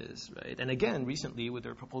practices, right? And again, recently with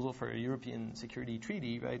their proposal for a European security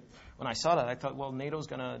treaty, right? When I saw that, I thought, well, NATO's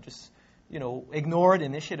going to just, ignore the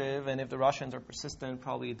initiative, and if the Russians are persistent,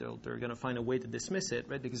 probably they're going to find a way to dismiss it,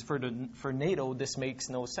 right? Because for NATO, this makes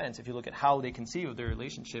no sense. If you look at how they conceive of their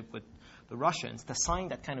relationship with the Russians, to sign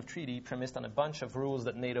that kind of treaty premised on a bunch of rules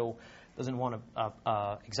that NATO doesn't want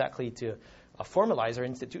to exactly to formalize or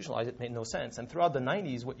institutionalize, it made no sense. And throughout the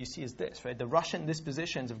 90s, what you see is this, right? The Russian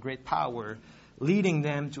dispositions of great power leading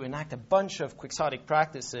them to enact a bunch of quixotic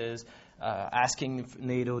practices, asking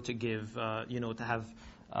NATO to give, to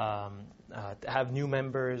have new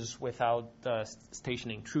members without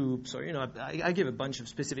stationing troops, or I give a bunch of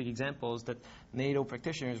specific examples that NATO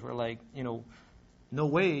practitioners were like, no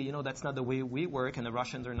way, that's not the way we work, and the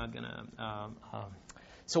Russians are not going to.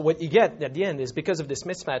 So what you get at the end is, because of this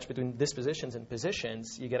mismatch between dispositions and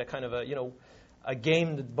positions, you get a kind of a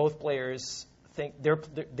game that both players think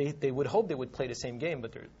they would hope they would play the same game,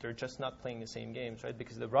 but they're just not playing the same games, right?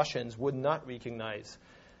 Because the Russians would not recognize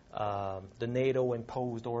the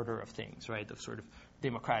NATO-imposed order of things, right? Of sort of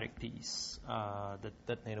democratic peace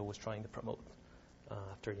that NATO was trying to promote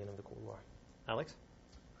after the end of the Cold War. Alex?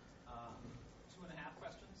 2.5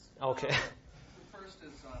 questions. Okay. The first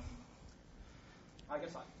is, I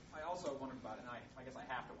guess I also wondered about, and I guess I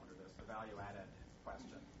have to wonder this, the value-added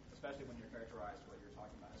question, especially when you're characterized what you're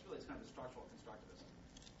talking about. It's kind of a structural constructivism.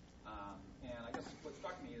 And I guess what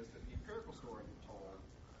struck me is that the empirical story you told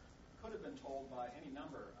could have been told by any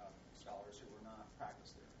number of scholars who were not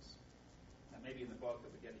practice theorists. And maybe in the book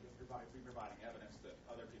that you'll be providing evidence that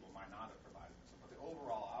other people might not have provided. But the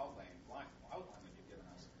overall outline that you've given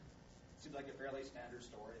us seems like a fairly standard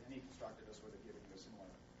story. Any constructivist would have given you a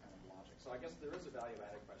similar kind of logic. So I guess there is a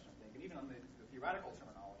value-added question, I think. And even on the theoretical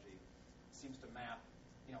terminology, it seems to map,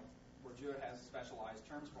 Bourdieu has specialized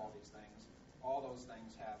terms for all these things. All those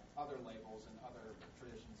things have other labels and other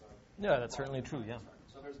traditions of... Yeah, that's certainly true, yeah.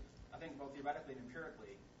 So there's, I think, both theoretically and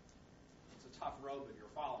empirically, it's a tough road that you're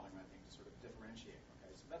following, I think, to sort of differentiate. Okay,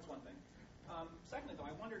 so that's one thing. Secondly, though,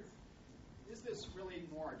 I wondered, is this really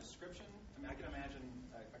more a description? I mean, I can imagine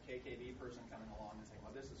a KKV person coming along and saying,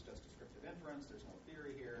 well, this is just descriptive inference, there's no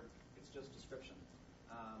theory here, it's just description.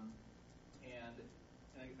 And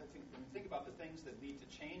I think about the things that lead to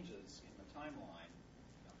changes in the timeline,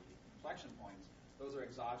 the inflection points, those are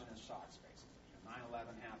exogenous shock spaces.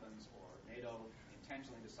 9/11 happens, or NATO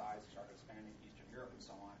intentionally decides to start expanding Eastern Europe and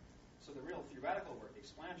so on. So the real theoretical work, the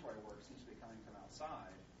explanatory work, seems to be coming from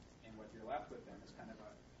outside, and what you're left with then is kind of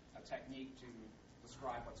a technique to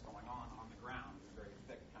describe what's going on the ground in a very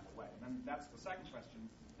thick kind of way. And then that's the second question.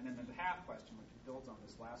 And then the half question, which builds on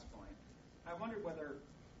this last point, I wondered whether,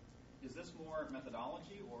 is this more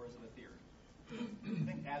methodology or is it a theory? I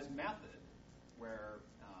think as method, where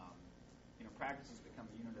practices become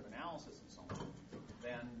a unit of analysis and so on,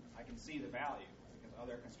 then I can see the value, because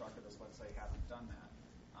other constructivists, let's say, haven't done that.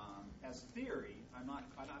 As theory, I don't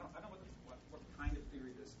know what kind of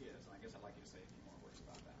theory this is, and I guess I'd like you to say a few more words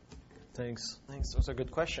about that. Thanks. Those are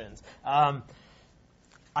good questions.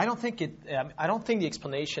 I don't think the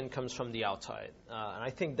explanation comes from the outside, and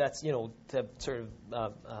I think that's to sort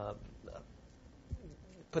of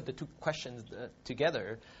put the two questions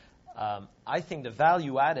together. I think the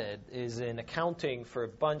value added is in accounting for a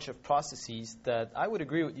bunch of processes that I would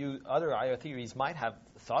agree with you other IR theories might have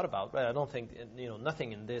thought about. Right? I don't think,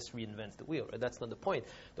 nothing in this reinvents the wheel. Right? That's not the point.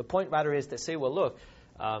 The point rather is to say, well, look,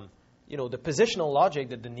 the positional logic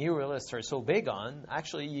that the neorealists are so big on,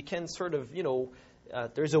 actually you can sort of,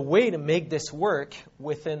 there's a way to make this work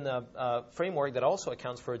within a framework that also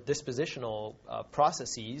accounts for dispositional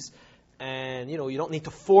processes. And, you don't need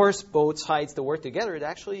to force both sides to work together. It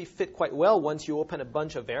actually fit quite well once you open a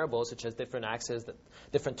bunch of variables, such as different axes,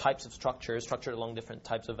 different types of structures, structured along different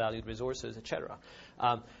types of valued resources, etc.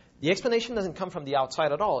 The explanation doesn't come from the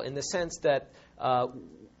outside at all, in the sense that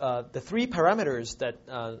the three parameters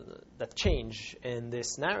that change in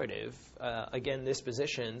this narrative, again, this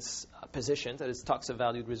position, that is stocks of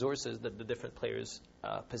valued resources that the different players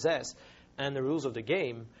possess, and the rules of the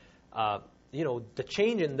game, the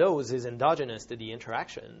change in those is endogenous to the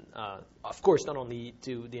interaction. Of course, not only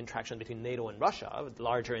to the interaction between NATO and Russia, with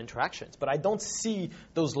larger interactions, but I don't see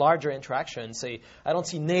those larger interactions, I don't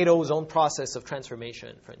see NATO's own process of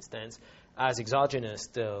transformation, for instance, as exogenous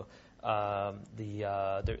to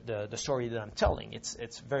the story that I'm telling.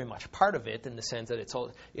 It's very much part of it in the sense that it's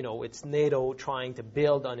all, it's NATO trying to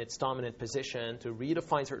build on its dominant position to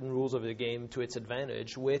redefine certain rules of the game to its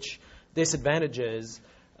advantage, which disadvantages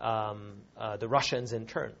the Russians in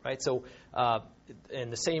turn, right? So, in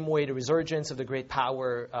the same way, the resurgence of the great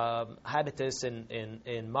power habitus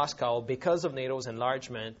in Moscow because of NATO's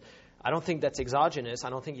enlargement, I don't think that's exogenous. I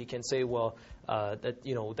don't think you can say, well,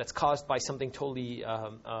 that's caused by something totally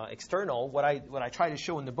external. What I try to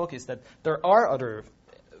show in the book is that there are other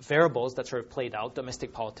variables that sort of played out: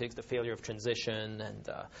 domestic politics, the failure of transition, and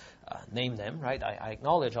name them, right? I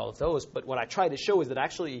acknowledge all of those, but what I try to show is that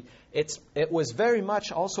actually it was very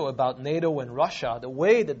much also about NATO and Russia, the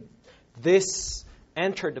way that this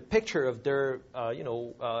entered the picture of their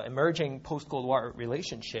emerging post-Cold War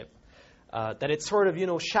relationship, that it sort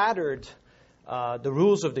of shattered the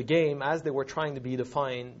rules of the game as they were trying to be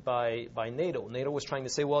defined by NATO. NATO was trying to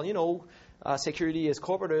say, well, security is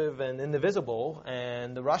cooperative and indivisible,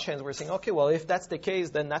 and the Russians were saying, okay, well, if that's the case,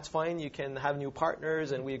 then that's fine. You can have new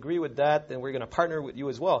partners, and we agree with that, and we're going to partner with you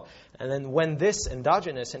as well. And then when this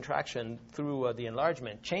endogenous interaction through the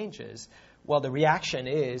enlargement changes, well, the reaction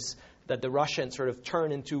is that the Russians sort of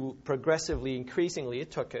turn into progressively, increasingly, it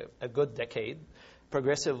took a good decade,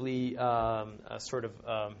 progressively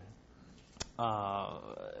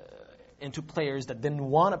into players that didn't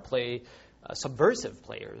want to play subversive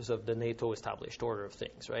players of the NATO established order of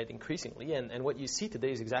things, right, increasingly. And what you see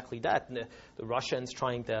today is exactly that. The Russians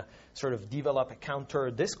trying to sort of develop a counter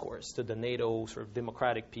discourse to the NATO sort of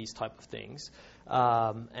democratic peace type of things.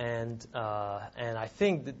 And I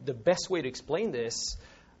think that the best way to explain this,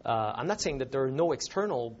 I'm not saying that there are no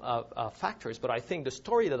external factors, but I think the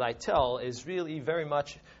story that I tell is really very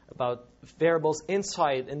much about variables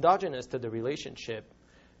inside, endogenous to the relationship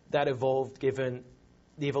that evolved given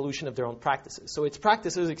the evolution of their own practices. So it's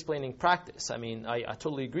practices explaining practice. I mean, I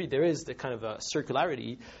totally agree. There is the kind of a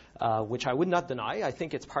circularity, which I would not deny. I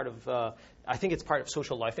think it's part of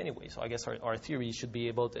social life anyway. So I guess our theory should be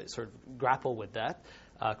able to sort of grapple with that.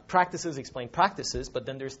 Practices explain practices, but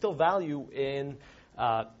then there's still value in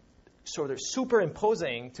sort of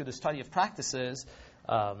superimposing to the study of practices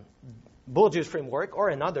Bourdieu's framework or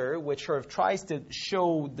another, which sort of tries to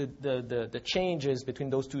show the changes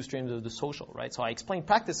between those two streams of the social, right? So I explain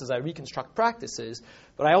practices, I reconstruct practices,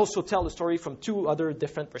 but I also tell the story from two other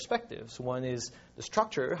different perspectives. One is the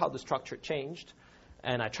structure, how the structure changed,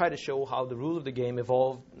 and I try to show how the rules of the game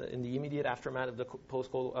evolved in the immediate aftermath of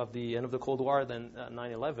the end of the Cold War, then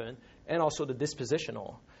 9/11, and also the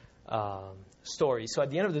dispositional story. So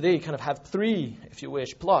at the end of the day, you kind of have three, if you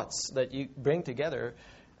wish, plots that you bring together.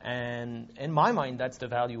 And in my mind, that's the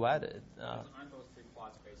value added. Aren't those three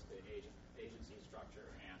plots basically agency structure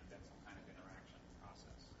and then some kind of interaction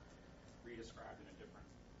process, redescribed in a different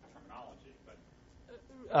terminology? But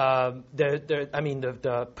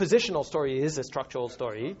the positional story is a structural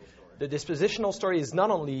story. The dispositional story is not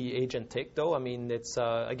only agentic, though. I mean, it's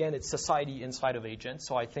again, it's society inside of agents.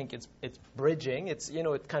 So I think it's bridging. It's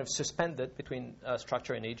it's kind of suspended between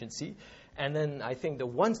structure and agency. And then I think the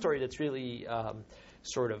one story that's really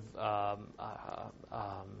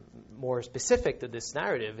more specific to this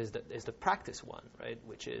narrative is the practice one, right?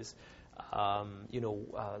 Which is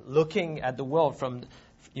looking at the world from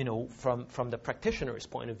the practitioner's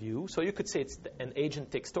point of view. So you could say it's an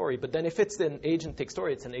agentic story, but then if it's an agentic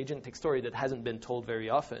story, it's an agentic story that hasn't been told very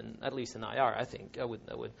often, at least in IR. I think I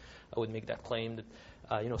would make that claim that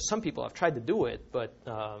some people have tried to do it, but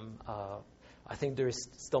I think there is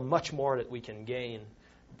still much more that we can gain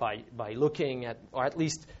by looking at, or at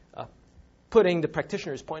least putting the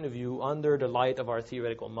practitioner's point of view under the light of our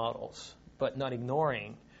theoretical models, but not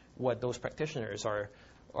ignoring what those practitioners are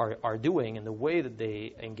doing and the way that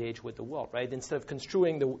they engage with the world, right? Instead of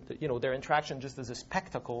construing their interaction just as a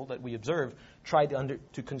spectacle that we observe, try to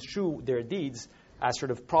construe their deeds as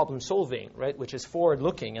sort of problem solving, right? Which is forward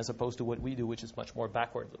looking as opposed to what we do, which is much more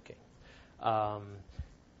backward looking.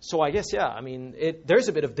 So I guess, there's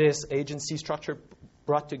a bit of this agency structure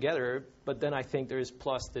brought together, but then I think there is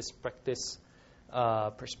plus this practice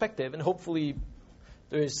perspective, and hopefully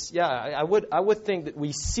there's, I would think that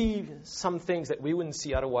we see some things that we wouldn't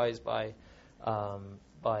see otherwise by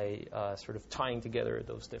sort of tying together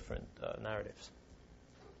those different narratives.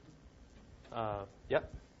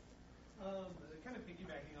 Yep. Kind of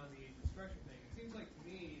piggybacking on the agent structure thing, it seems like to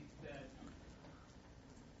me that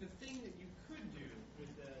the thing that you could do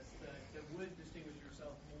with this that would distinguish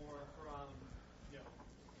yourself more from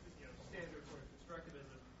standard sort of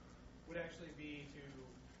constructivism would actually be to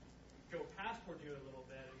go past Bourdieu a little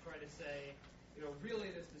bit and try to say,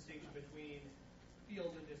 really this distinction between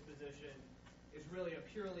field and disposition is really a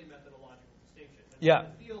purely methodological distinction.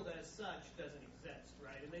 And the field as such doesn't exist,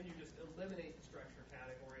 right? And then you just eliminate the structure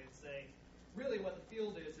category and say, really what the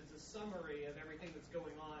field is, it's a summary of everything that's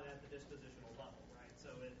going on at the dispositional level, right?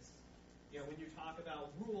 So it's, when you talk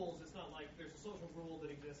about rules, it's not like there's a social rule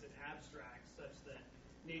that exists in abstract such that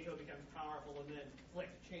NATO becomes powerful and then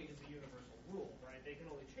Flick changes the universal rule, right? They can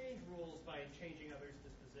only change rules by changing others'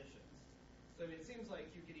 dispositions. So it seems like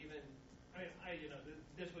you could even,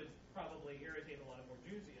 this would probably irritate a lot of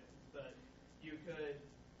Bourdieusians, but you could,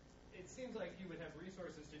 it seems like you would have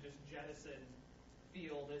resources to just jettison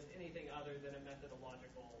field as anything other than a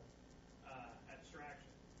methodological abstraction.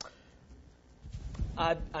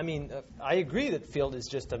 I agree that field is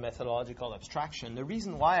just a methodological abstraction. The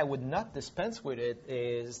reason why I would not dispense with it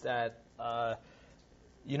is that,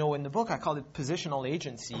 in the book I call it positional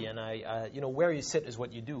agency, and where you sit is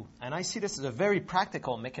what you do. And I see this as a very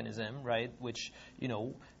practical mechanism, right, which,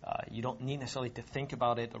 you don't need necessarily to think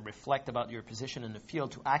about it or reflect about your position in the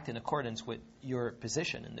field to act in accordance with your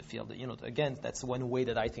position in the field. Again, that's one way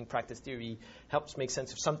that I think practice theory helps make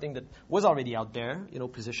sense of something that was already out there,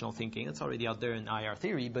 positional thinking. It's already out there in IR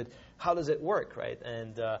theory, but how does it work, right?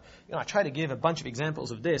 And, I try to give a bunch of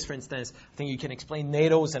examples of this. For instance, I think you can explain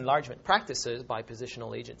NATO's enlargement practices by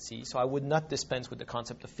positional agency. So I would not dispense with the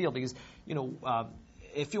concept of field because,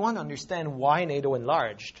 if you want to understand why NATO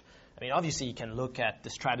enlarged, obviously you can look at the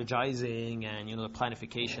strategizing and, the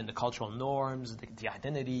planification, the cultural norms, the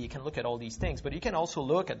identity. You can look at all these things. But you can also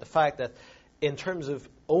look at the fact that in terms of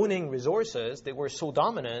owning resources, they were so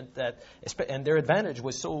dominant and their advantage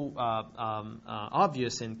was so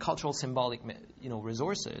obvious in cultural symbolic,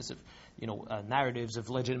 resources of, narratives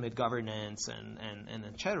of legitimate governance and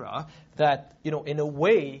et cetera, that, in a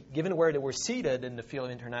way, given where they were seated in the field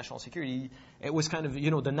of international security, it was kind of,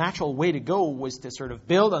 the natural way to go was to sort of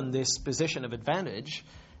build on this position of advantage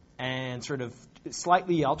and sort of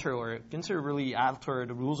slightly alter or considerably alter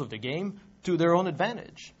the rules of the game to their own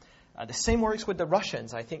advantage. The same works with the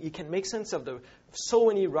Russians. I think you can make sense of so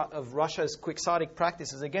many of Russia's quixotic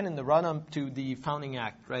practices. Again, in the run-up to the Founding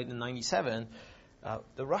Act, right, in 1997,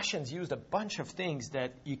 the Russians used a bunch of things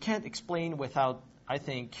that you can't explain without, I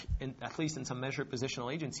think, at least in some measure,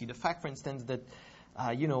 positional agency. The fact, for instance, that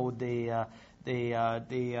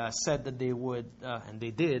they said that they would, and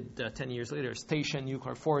they did 10 years later, station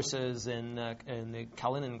nuclear forces in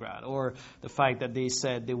Kaliningrad, or the fact that they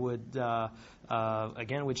said they would,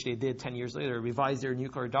 again, which they did 10 years later, revise their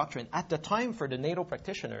nuclear doctrine. At the time, for the NATO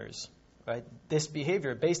practitioners, right, this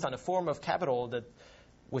behavior based on a form of capital that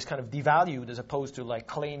was kind of devalued as opposed to like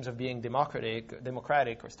claims of being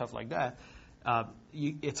democratic or stuff like that.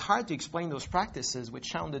 It's hard to explain those practices, which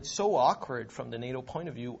sounded so awkward from the NATO point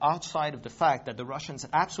of view, outside of the fact that the Russians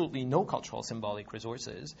had absolutely no cultural symbolic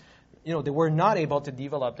resources. They were not able to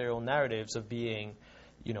develop their own narratives of being,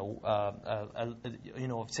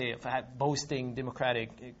 say, boasting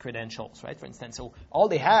democratic credentials, right? For instance, so all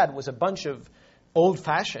they had was a bunch of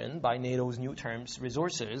old-fashioned, by NATO's new terms,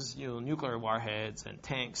 resources, nuclear warheads and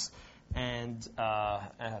tanks, and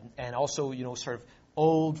also, sort of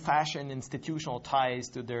old-fashioned institutional ties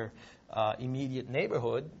to their immediate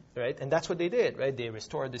neighborhood, right? And that's what they did, right? They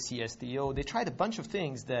restored the CSTO. They tried a bunch of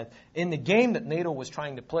things that, in the game that NATO was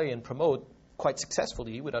trying to play and promote quite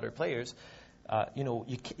successfully with other players,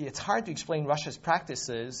 it's hard to explain Russia's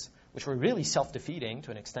practices, which were really self-defeating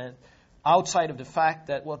to an extent, outside of the fact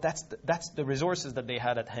that, well, that's the resources that they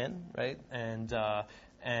had at hand, right?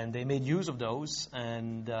 And they made use of those.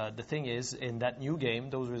 And the thing is, in that new game,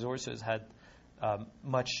 those resources had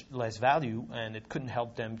much less value, and it couldn't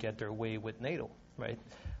help them get their way with NATO, right?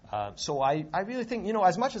 So I really think,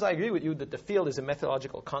 as much as I agree with you that the field is a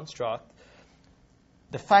methodological construct,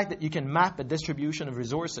 the fact that you can map a distribution of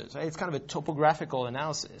resources, right? It's kind of a topographical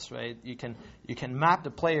analysis, right? You can map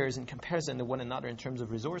the players in comparison to one another in terms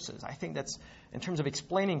of resources. I think that's, in terms of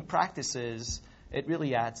explaining practices, it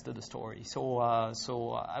really adds to the story. So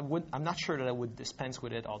I'm not sure that I would dispense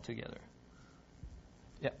with it altogether.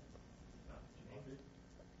 Yeah.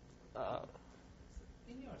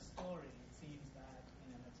 In your story, it seems that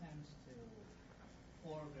in an attempt to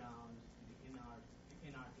foreground the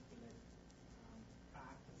inarticulate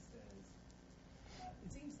practices,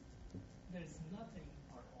 it seems there's nothing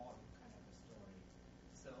or all kind of a story.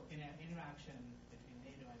 So in an interaction between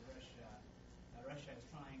NATO and Russia, Russia is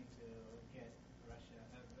trying to get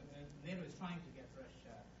NATO is trying to get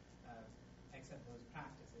Russia accept those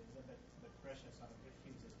practices, but Russia sort of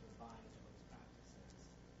refuses to buy into those practices.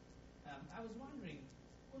 I was wondering,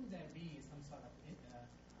 wouldn't there be some sort of an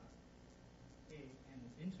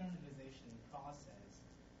internalization process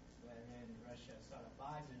wherein Russia sort of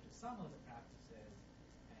buys into some of the practices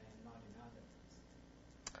and not in others?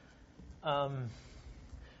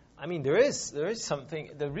 I mean, there is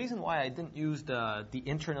something. The reason why I didn't use the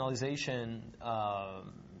internalization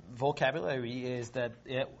vocabulary is that,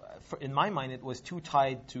 in my mind, it was too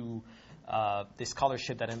tied to the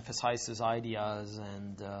scholarship that emphasizes ideas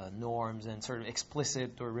and norms and sort of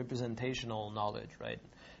explicit or representational knowledge, right?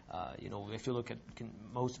 If you look at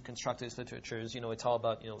most constructivist literatures, it's all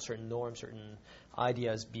about, certain norms, certain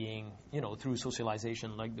ideas being, through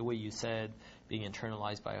socialization, like the way you said, being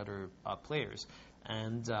internalized by other players.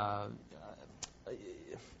 And,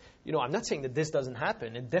 I'm not saying that this doesn't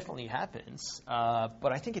happen. It definitely happens.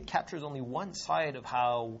 But I think it captures only one side of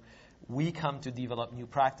how we come to develop new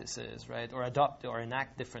practices, right, or adopt or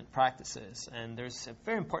enact different practices. And there's a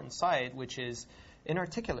very important side, which is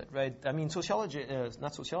inarticulate, right? I mean,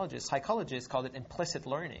 psychologists call it implicit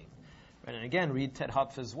learning. Right? And again, read Ted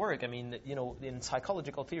Hopf's work. I mean, in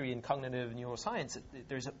psychological theory and cognitive neuroscience,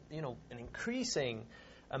 there's an increasing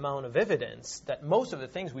amount of evidence that most of the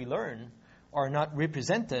things we learn are not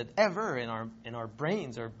represented ever in our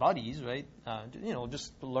brains or bodies, right?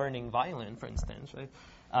 Just learning violin, for instance, right?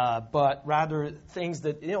 But rather things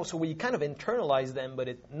that, so we kind of internalize them, but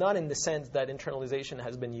not in the sense that internalization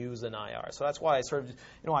has been used in IR. So that's why I sort of,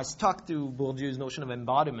 I stuck to Bourdieu's notion of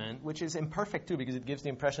embodiment, which is imperfect too, because it gives the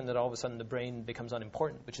impression that all of a sudden the brain becomes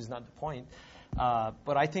unimportant, which is not the point.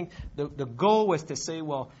 But I think the goal was to say,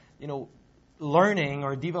 well, learning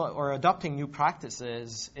or adopting new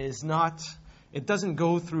practices is not, it doesn't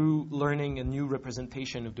go through learning a new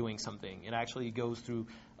representation of doing something. It actually goes through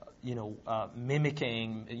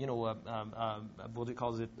mimicking, Bourdieu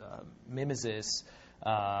calls it mimesis,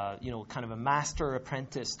 kind of a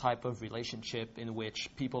master-apprentice type of relationship in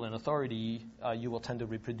which people in authority, you will tend to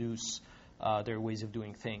reproduce their ways of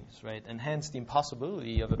doing things, right? And hence the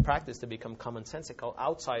impossibility of a practice to become commonsensical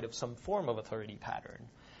outside of some form of authority pattern.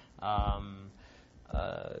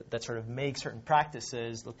 That sort of make certain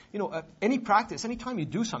practices look, any practice, anytime you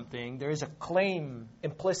do something, there is a claim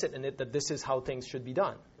implicit in it that this is how things should be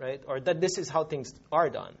done, right? Or that this is how things are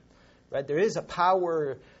done, right? There is a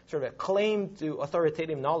power, sort of a claim to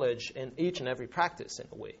authoritative knowledge in each and every practice in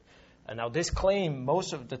a way. And now this claim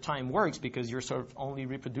most of the time works because you're sort of only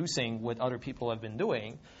reproducing what other people have been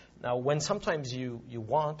doing. Now, when sometimes you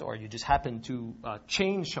want or you just happen to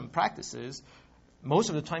change some practices, most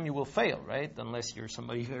of the time you will fail, right? Unless you're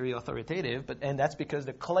somebody very authoritative. And that's because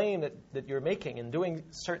the claim that you're making and doing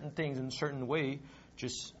certain things in a certain way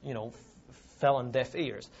just, fell on deaf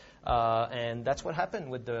ears. And that's what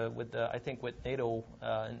happened with I think with NATO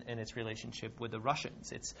and its relationship with the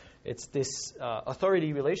Russians. It's this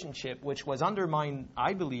authority relationship which was undermined,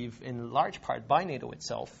 I believe, in large part by NATO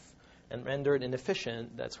itself and rendered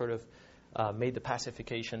inefficient, that sort of made the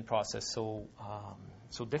pacification process so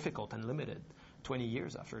difficult and limited 20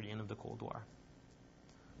 years after the end of the Cold War.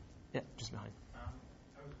 Yeah, just behind. I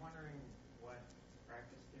was wondering what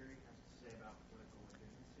practice theory has to say about political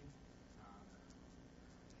legitimacy.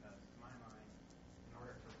 Because to my mind, in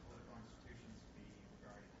order for political institutions to be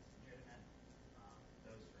regarded as legitimate,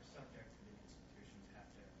 those who are subject to the institutions have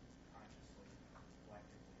to consciously,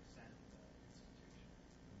 collectively assent to the institution.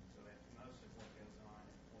 So if most of what goes on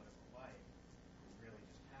in political life is really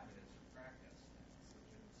just habit as a practice, then its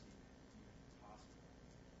legitimacy is possible.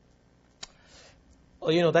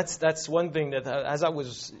 Well, that's one thing that as I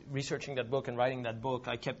was researching that book and writing that book,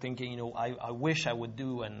 I kept thinking, I wish I would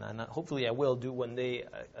do, and hopefully I will do one day,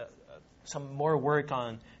 some more work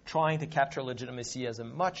on trying to capture legitimacy as a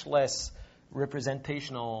much less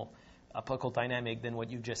representational political dynamic than what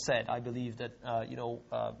you just said. I believe that,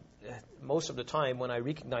 most of the time when I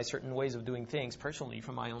recognize certain ways of doing things personally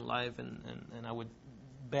from my own life, and I would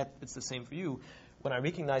bet it's the same for you, when I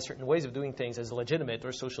recognize certain ways of doing things as legitimate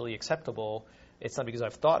or socially acceptable, it's not because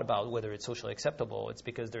I've thought about whether it's socially acceptable. It's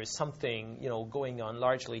because there is something, going on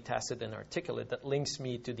largely tacit and articulate that links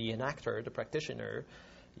me to the enactor, the practitioner,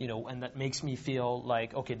 and that makes me feel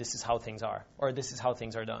like, okay, this is how things are, or this is how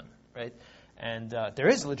things are done, right? And there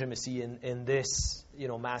is legitimacy in this,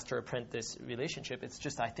 master-apprentice relationship. It's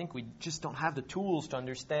just I think we just don't have the tools to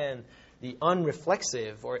understand the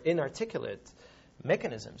unreflexive or inarticulate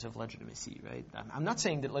mechanisms of legitimacy, right? I'm not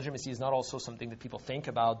saying that legitimacy is not also something that people think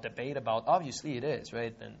about, debate about. Obviously it is,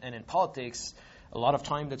 right? And in politics, a lot of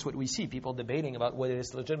time that's what we see, people debating about whether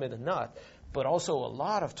it's legitimate or not. But also a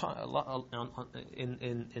lot of time,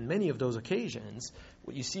 in many of those occasions,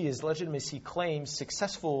 what you see is legitimacy claims,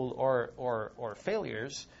 successful or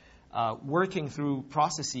failures, working through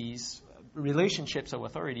processes, relationships of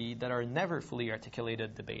authority that are never fully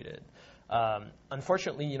articulated, debated.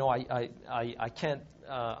 Unfortunately, I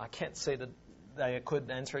can't say that I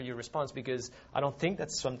could answer your response because I don't think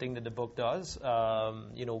that's something that the book does,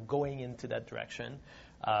 going into that direction.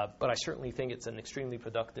 But I certainly think it's an extremely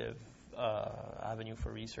productive avenue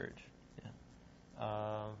for research. Yeah.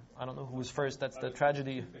 I don't know who was first. That's the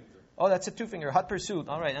tragedy. Oh, that's a two-finger. Hot Pursuit.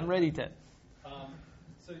 All right, I'm ready, Ted.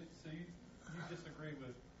 So you disagree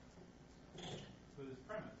with his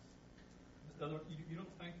premise. You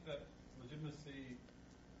don't think that legitimacy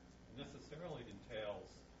necessarily entails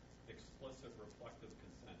explicit reflective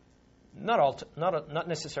consent? Not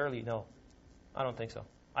necessarily. No, I don't think so.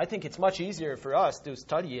 I think it's much easier for us to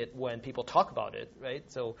study it when people talk about it, right?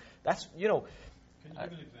 So that's, Can you give an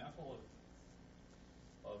example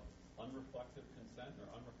of unreflective consent or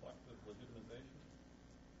unreflective legitimization?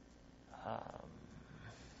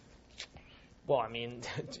 Well, I mean,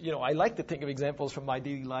 I like to think of examples from my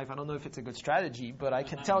daily life. I don't know if it's a good strategy, but I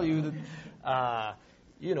can tell you that,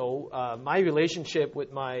 my relationship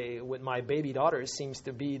with my baby daughter seems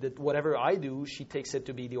to be that whatever I do, she takes it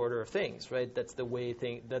to be the order of things, right? That's the way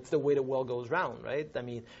the world goes round, right? I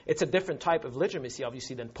mean, it's a different type of legitimacy,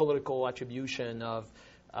 obviously, than political attribution of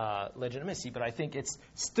legitimacy, but I think it's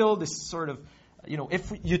still this sort of,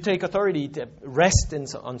 if you take authority to rest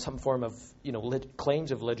on some form of,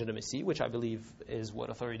 claims of legitimacy, which I believe is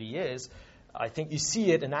what authority is, I think you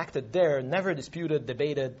see it enacted there, never disputed,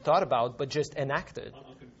 debated, thought about, but just enacted.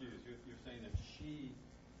 I'm confused. You're saying that she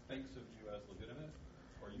thinks of you as legitimate,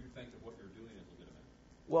 or you think that what you're doing is legitimate?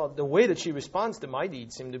 Well, the way that she responds to my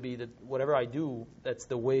deeds seem to be that whatever I do, that's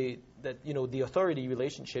the way that, the authority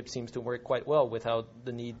relationship seems to work quite well without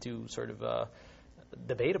the need to sort of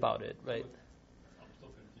debate about it, right? I'm still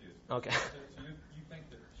confused. Okay. So you think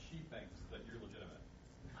that she thinks that you're legitimate?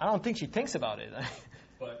 I don't think she thinks about it.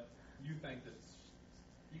 But you think that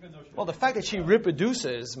even though she... Well, the fact that she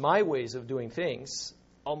reproduces my ways of doing things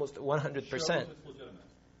almost 100%... shows it's legitimate.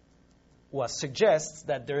 Well, suggests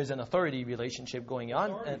that there is an authority relationship going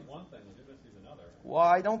on. Authority is one thing, legitimacy is another. Well,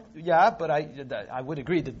 I don't... Yeah, but I would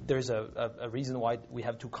agree that there's a reason why we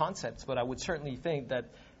have two concepts, but I would certainly think that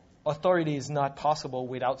authority is not possible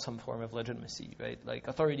without some form of legitimacy, right? Like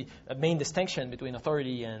authority, a main distinction between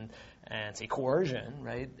authority and say coercion,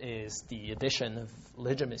 right, is the addition of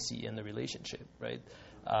legitimacy in the relationship, right?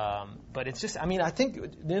 But it's just, I think,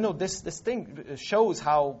 this thing shows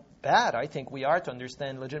how bad I think we are to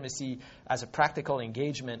understand legitimacy as a practical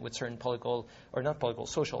engagement with certain political, or not political,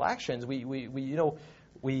 social actions. We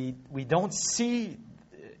don't see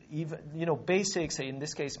even, basic, say in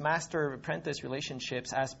this case, master-apprentice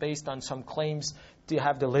relationships as based on some claims to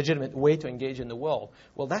have the legitimate way to engage in the world.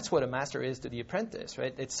 Well, that's what a master is to the apprentice,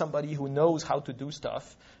 right? It's somebody who knows how to do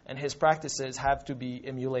stuff, and his practices have to be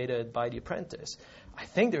emulated by the apprentice. I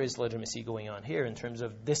think there is legitimacy going on here in terms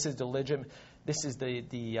of this is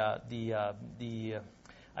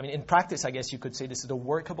in practice, I guess you could say this is a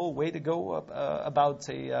workable way to go about,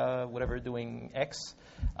 say, doing X.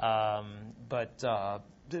 But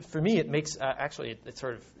for me, it makes it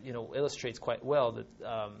sort of illustrates quite well that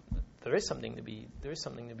there is something to be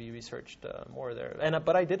researched more there.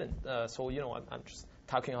 But I didn't, so I'm just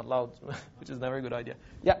talking out loud, which is never a good idea.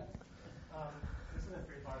 Yeah. This is a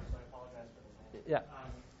three-part, so I apologize for the Yeah.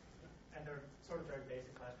 And they're sort of very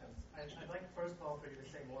basic questions. I'd like first of all for you to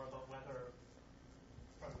say more about whether,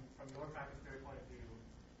 from your practice theory point of view,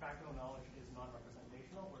 practical knowledge is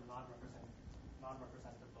non-representational or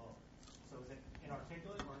non-representable. So is it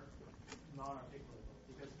inarticulate or non-articulable?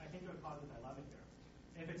 Because I think you're causing a dilemma here.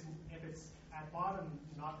 If it's at bottom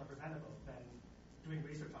not representable, then doing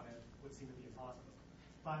research on it would seem to be impossible.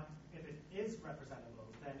 But if it is representable,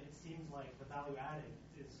 then it seems like the value added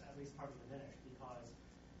is at least partly diminished because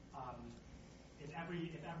if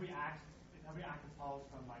every act that follows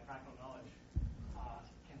from my practical knowledge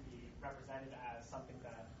can be represented as something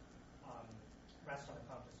that rests on a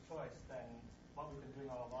conscious choice, then what we've been doing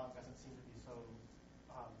all along doesn't seem to be so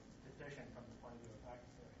deficient from the point of view of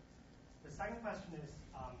practice theory. The second question is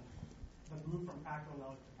the move from practical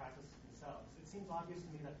knowledge to practices themselves. It seems obvious to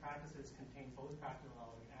me that practices contain both practical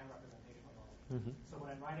knowledge and representational knowledge. Mm-hmm. So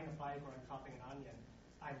when I'm riding a bike or I'm chopping an onion,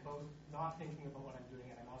 I'm both not thinking about what I'm doing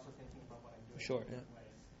and I'm also thinking about what I'm doing Sure, in different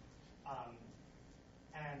ways.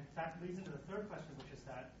 And that leads into the third question, which is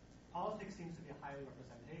that politics seems to be a highly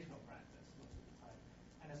representational practice most of the time.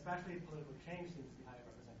 And especially political change seems to be highly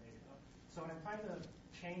representational. So when I'm trying to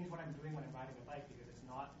change what I'm doing when I'm riding a bike because it's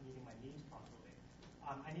not meeting my needs properly,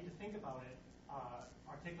 I need to think about it,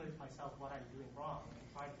 articulate to myself what I'm doing wrong, and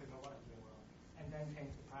try to figure out what I'm doing wrong, and then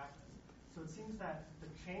change the practice. So it seems that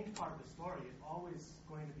the change part of the story is always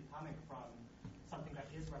going to be coming from something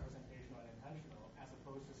that is representational and intentional, as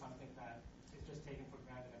opposed to something that is just taken for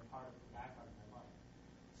granted and part of the background of my mind.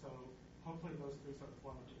 So hopefully those three sort of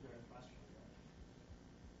form a clear question.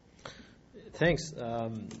 Thanks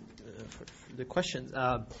for the questions.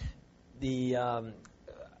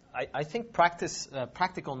 I think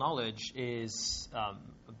practical knowledge is,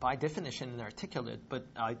 by definition, inarticulate, but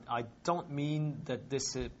I don't mean that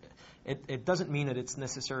this. It doesn't mean that it's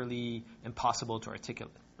necessarily impossible to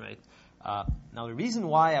articulate, right? Now, the reason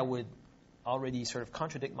why I would already sort of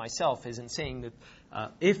contradict myself is in saying that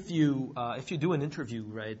if you do an interview,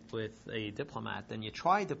 right, with a diplomat, then you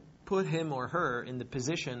try to put him or her in the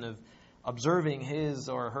position of observing his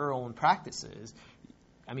or her own practices.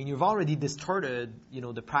 I mean, you've already distorted,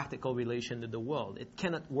 the practical relation to the world. It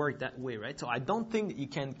cannot work that way, right? So I don't think that you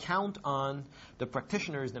can count on the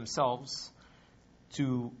practitioners themselves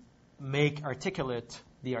to make articulate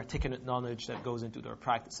the articulate knowledge that goes into their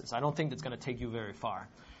practices. I don't think that's going to take you very far.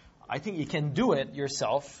 I think you can do it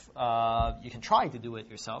yourself. You can try to do it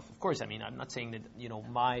yourself. Of course, I mean, I'm not saying that,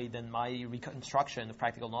 my reconstruction of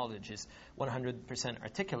practical knowledge is 100%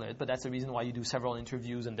 articulate, but that's the reason why you do several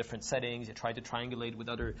interviews in different settings. You try to triangulate with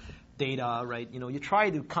other data, right? You try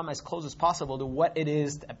to come as close as possible to what it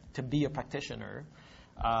is to be a practitioner.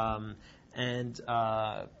 But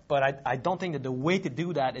I don't think that the way to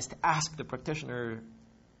do that is to ask the practitioner,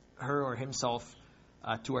 her or himself,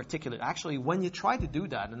 to articulate. Actually, when you try to do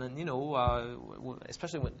that, and then,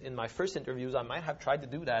 especially in my first interviews, I might have tried to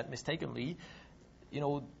do that mistakenly,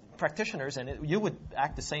 practitioners, and you would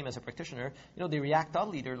act the same as a practitioner, they react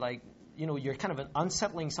oddly. They're like, you're kind of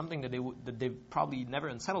unsettling something that they probably never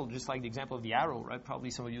unsettled, just like the example of the arrow, right? Probably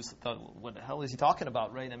some of you thought, what the hell is he talking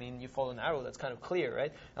about, right? I mean, you follow an arrow, that's kind of clear,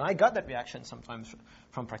 right? And I got that reaction sometimes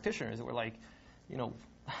from practitioners that were like,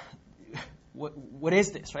 what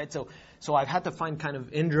is this, right? So I've had to find kind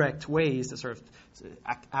of indirect ways to sort of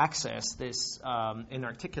access this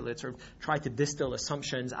inarticulate, sort of try to distill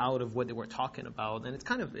assumptions out of what they were talking about, and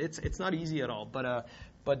it's not easy at all.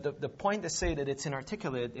 But the point to say that it's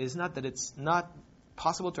inarticulate is not that it's not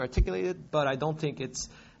possible to articulate it, but I don't think it's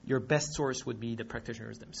your best source would be the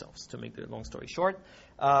practitioners themselves. To make the long story short,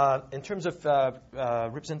 in terms of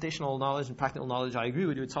representational knowledge and practical knowledge, I agree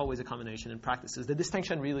with you. It's always a combination in practices. The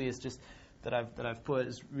distinction really is just that I've put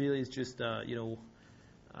is just a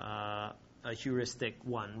heuristic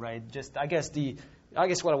one, right? Just I guess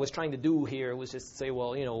what I was trying to do here was just say,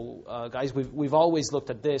 well, guys, we've always looked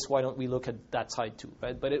at this. Why don't we look at that side too,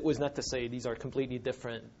 right? But it was not to say these are completely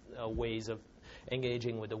different ways of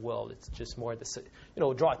engaging with the world. It's just more to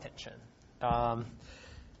draw attention.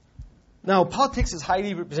 Now, politics is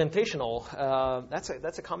highly representational. That's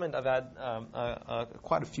a comment I've had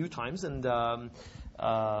quite a few times, and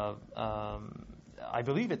I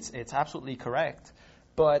believe it's absolutely correct.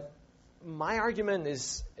 But my argument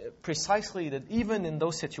is precisely that even in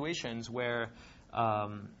those situations where,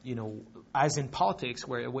 as in politics,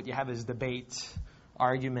 where what you have is debate,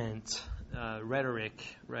 argument, rhetoric,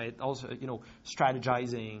 right? Also,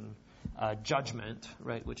 strategizing, judgment,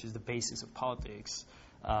 right, which is the basis of politics,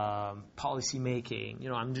 policy making.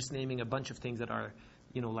 I'm just naming a bunch of things that are,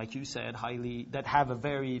 like you said, that have a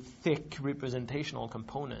very thick representational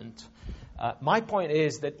component. My point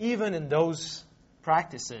is that even in those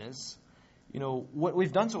practices, what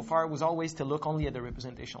we've done so far was always to look only at the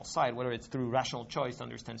representational side, whether it's through rational choice to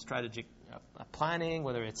understand strategic planning,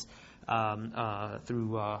 whether it's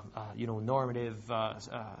through normative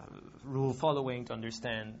rule following to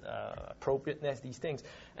understand appropriateness, these things.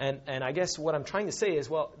 And I guess what I'm trying to say is,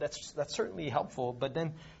 well, that's certainly helpful, but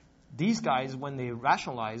then these guys, when they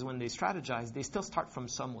rationalize, when they strategize, they still start from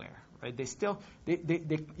somewhere, right?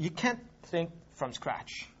 You can't think from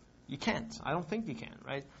scratch. You can't. I don't think you can,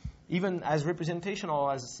 right? even as representational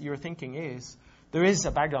as your thinking is, there is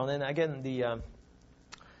a background. And again, the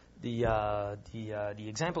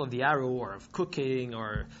example of the arrow or of cooking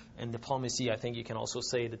or in diplomacy, I think you can also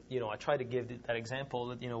say that, I try to give that example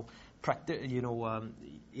that,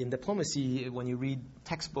 in diplomacy, when you read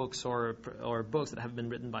textbooks or books that have been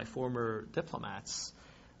written by former diplomats,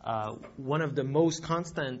 one of the most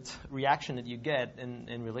constant reaction that you get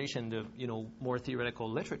in relation to, more theoretical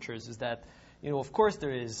literatures is that, of course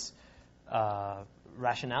there is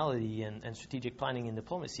rationality and strategic planning in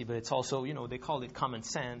diplomacy, but it's also, they call it common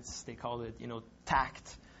sense, they call it,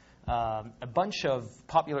 tact, a bunch of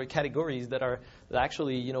popular categories that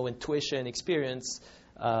actually, intuition, experience,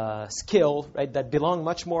 skill, right, that belong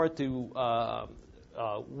much more to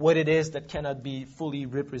what it is that cannot be fully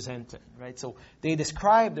represented, right? So they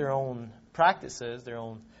describe their own practices, their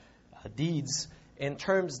own deeds in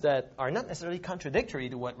terms that are not necessarily contradictory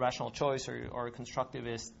to what rational choice or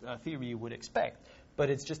constructivist theory would expect, but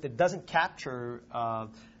it's just it doesn't capture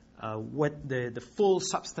what the full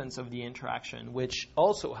substance of the interaction, which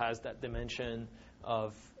also has that dimension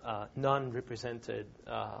of non-represented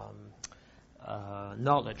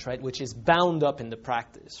knowledge, right, which is bound up in the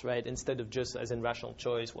practice, right, instead of just as in rational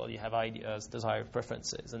choice, well, you have ideas, desires,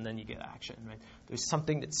 preferences, and then you get action, right? There's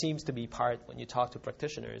something that seems to be part, when you talk to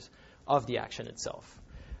practitioners, of the action itself.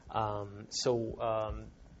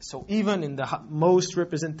 So even in the most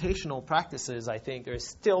representational practices, I think there's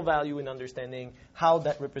still value in understanding how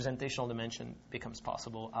that representational dimension becomes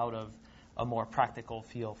possible out of a more practical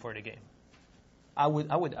feel for the game. I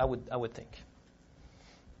would think.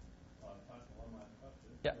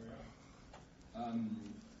 Yeah.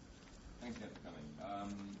 Thanks again for coming.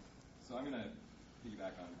 So I'm going to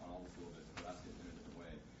piggyback on all this a little bit, but ask it in a different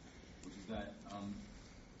way, which is that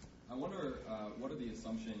I wonder what are the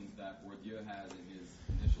assumptions that Bourdieu has in his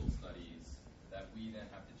initial studies that we then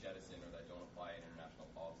have to jettison or that don't apply in international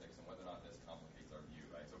politics, and whether or not this complicates our view,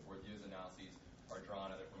 right? So Bourdieu's analyses are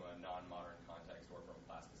drawn either from a non-modern context or from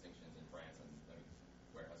class distinctions in France, and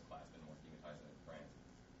where has class been more thematized than in France?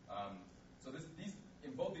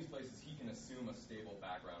 In both these places, he can assume a stable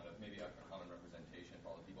background of maybe a common representation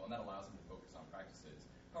for all the people, and that allows him to focus on practices.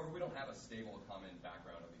 However, we don't have a stable common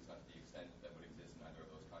background, at least not to the extent that would exist in either of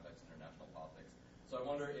those contexts in international politics. So I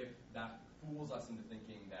wonder if that fools us into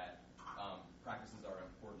thinking that practices are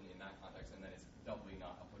important in that context, and then it's doubly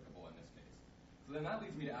not applicable in this case. So then that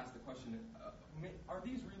leads me to ask the question, are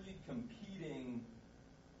these really competing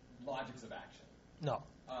logics of action? No.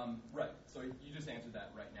 Right. So you just answered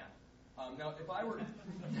that right now. Now, if I were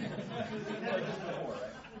like just before,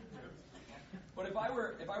 right? But if I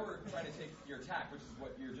were trying to take your tack, which is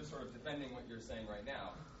what you're just sort of defending what you're saying right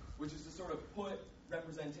now, which is to sort of put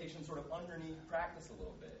representation sort of underneath practice a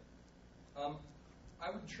little bit,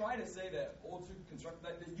 I would try to say that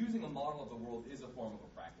that using a model of the world is a form of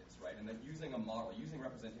a practice, right? And that using a model, using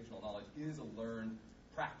representational knowledge, is a learned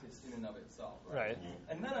practice in and of itself, right?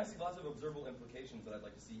 And then I see lots of observable implications that I'd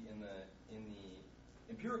like to see in the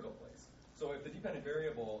empirical place. So if the dependent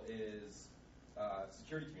variable is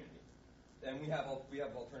security community, then we have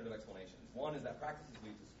alternative explanations. One is that practices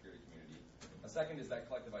lead to security community. A second is that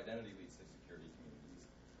collective identity leads to security communities.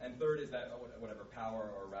 And third is that whatever power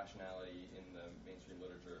or rationality in the mainstream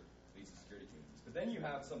literature leads to security communities. But then you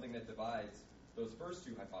have something that divides those first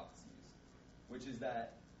two hypotheses, which is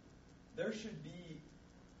that there should be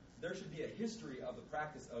a history of the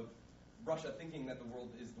practice of Russia thinking that the world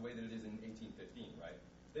is the way that it is in 1815, right?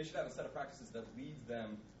 They should have a set of practices that leads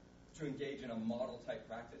them to engage in a model-type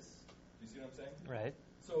practice. Do you see what I'm saying? Right.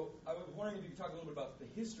 So I was wondering if you could talk a little bit about the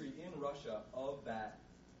history in Russia of that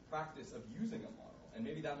practice of using a model. And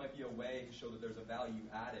maybe that might be a way to show that there's a value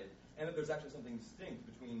added and that there's actually something distinct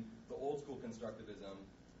between the old-school constructivism,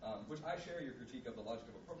 which I share your critique of the logic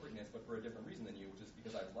of appropriateness, but for a different reason than you, which is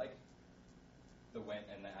because I like the Wendt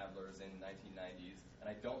and the Adlers in the 1990s, and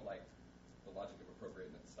I don't like the logic of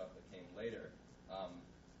appropriateness stuff that came later.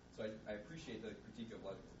 So I appreciate the critique of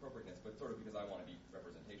logic of appropriateness, but sort of because I want to be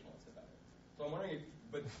representationalist about it. So I'm wondering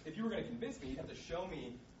if you were going to convince me, you'd have to show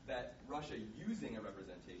me that Russia using a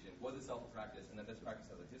representation was itself a practice, and that this practice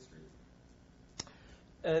has a history.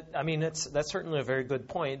 I mean, that's certainly a very good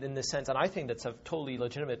point in the sense, and I think that's a totally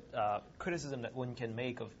legitimate criticism that one can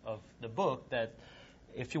make of the book, that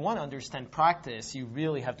if you want to understand practice, you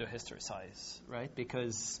really have to historicize, right?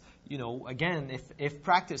 Because, again, if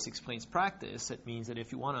practice explains practice, it means that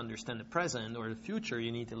if you want to understand the present or the future,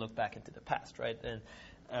 you need to look back into the past, right? And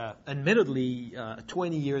admittedly, a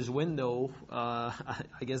 20 years window, I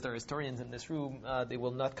guess there are historians in this room, they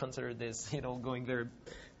will not consider this, going very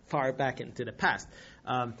far back into the past.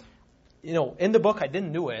 in the book, I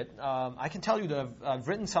didn't do it. I can tell you that I've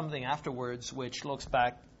written something afterwards which looks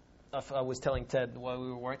back. I was telling Ted while we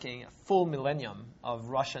were working, a full millennium of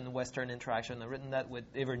Russian-Western interaction. I've written that with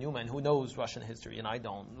Iver Newman, who knows Russian history, and I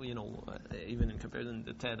don't. Even in comparison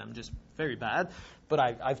to Ted, I'm just very bad. But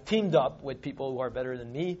I've teamed up with people who are better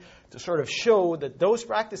than me to sort of show that those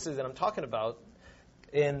practices that I'm talking about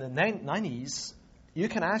in the 90s, you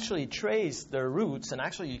can actually trace their roots, and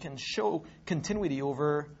actually you can show continuity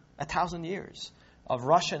over 1,000 years of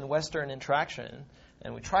Russian-Western interaction.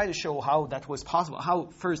 And we try to show how that was possible. How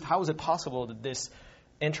is it possible that this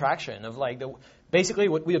interaction of basically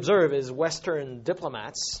what we observe is Western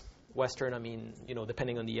diplomats, Western, I mean,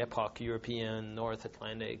 depending on the epoch, European, North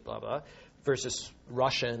Atlantic, blah, blah, versus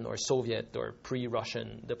Russian or Soviet or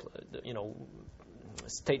pre-Russian,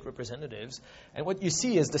 state representatives. And what you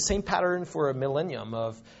see is the same pattern for a millennium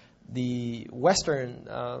of the Western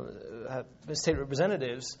state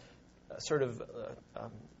representatives sort of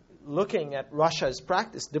looking at Russia's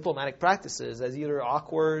diplomatic practices, as either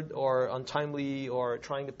awkward or untimely or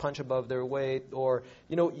trying to punch above their weight, or,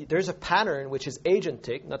 there's a pattern which is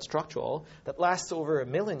agentic, not structural, that lasts over a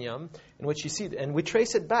millennium, in which you see, and we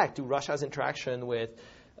trace it back to Russia's interaction with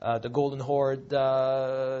the Golden Horde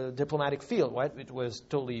diplomatic field, right? It was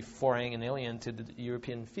totally foreign and alien to the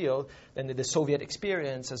European field, and the Soviet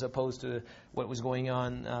experience as opposed to what was going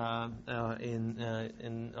on on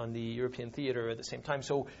the European theater at the same time.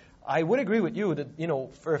 So I would agree with you that,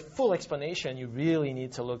 for a full explanation, you really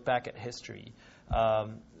need to look back at history.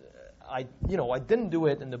 I didn't do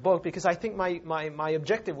it in the book because I think my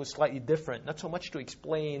objective was slightly different, not so much to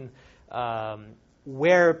explain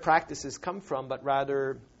where practices come from, but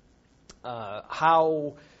rather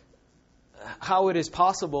how it is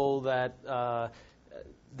possible that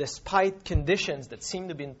despite conditions that seemed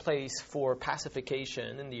to be in place for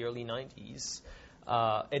pacification in the early 90s,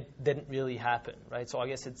 it didn't really happen, right? So I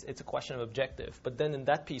guess it's a question of objective. But then in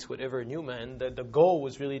that piece with Iver Newman, the goal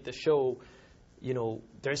was really to show,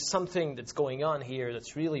 there's something that's going on here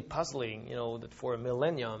that's really puzzling, that for a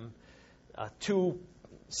millennium, two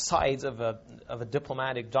sides of a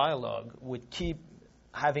diplomatic dialogue would keep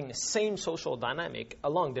having the same social dynamic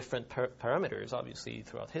along different parameters, obviously,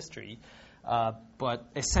 throughout history, but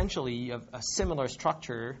essentially a similar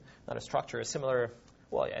structure, not a structure, a similar,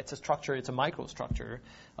 it's a structure, it's a microstructure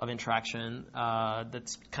of interaction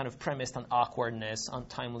that's kind of premised on awkwardness,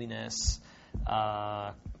 untimeliness,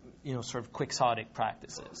 sort of quixotic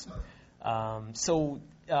practices.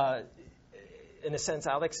 In a sense,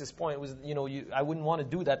 Alex's point was, I wouldn't want to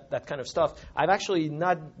do that kind of stuff. I've actually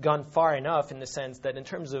not gone far enough in the sense that in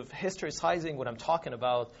terms of historicizing what I'm talking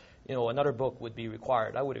about, another book would be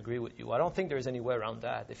required. I would agree with you. I don't think there's any way around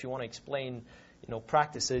that. If you want to explain,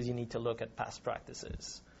 practices, you need to look at past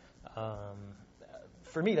practices.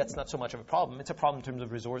 For me, that's not so much of a problem. It's a problem in terms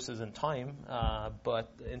of resources and time. But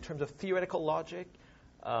in terms of theoretical logic,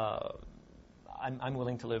 I'm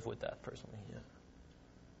willing to live with that personally. Yeah.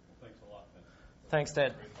 Thanks a lot, Ben. Thanks,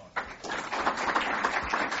 Ted.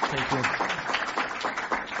 Thank you.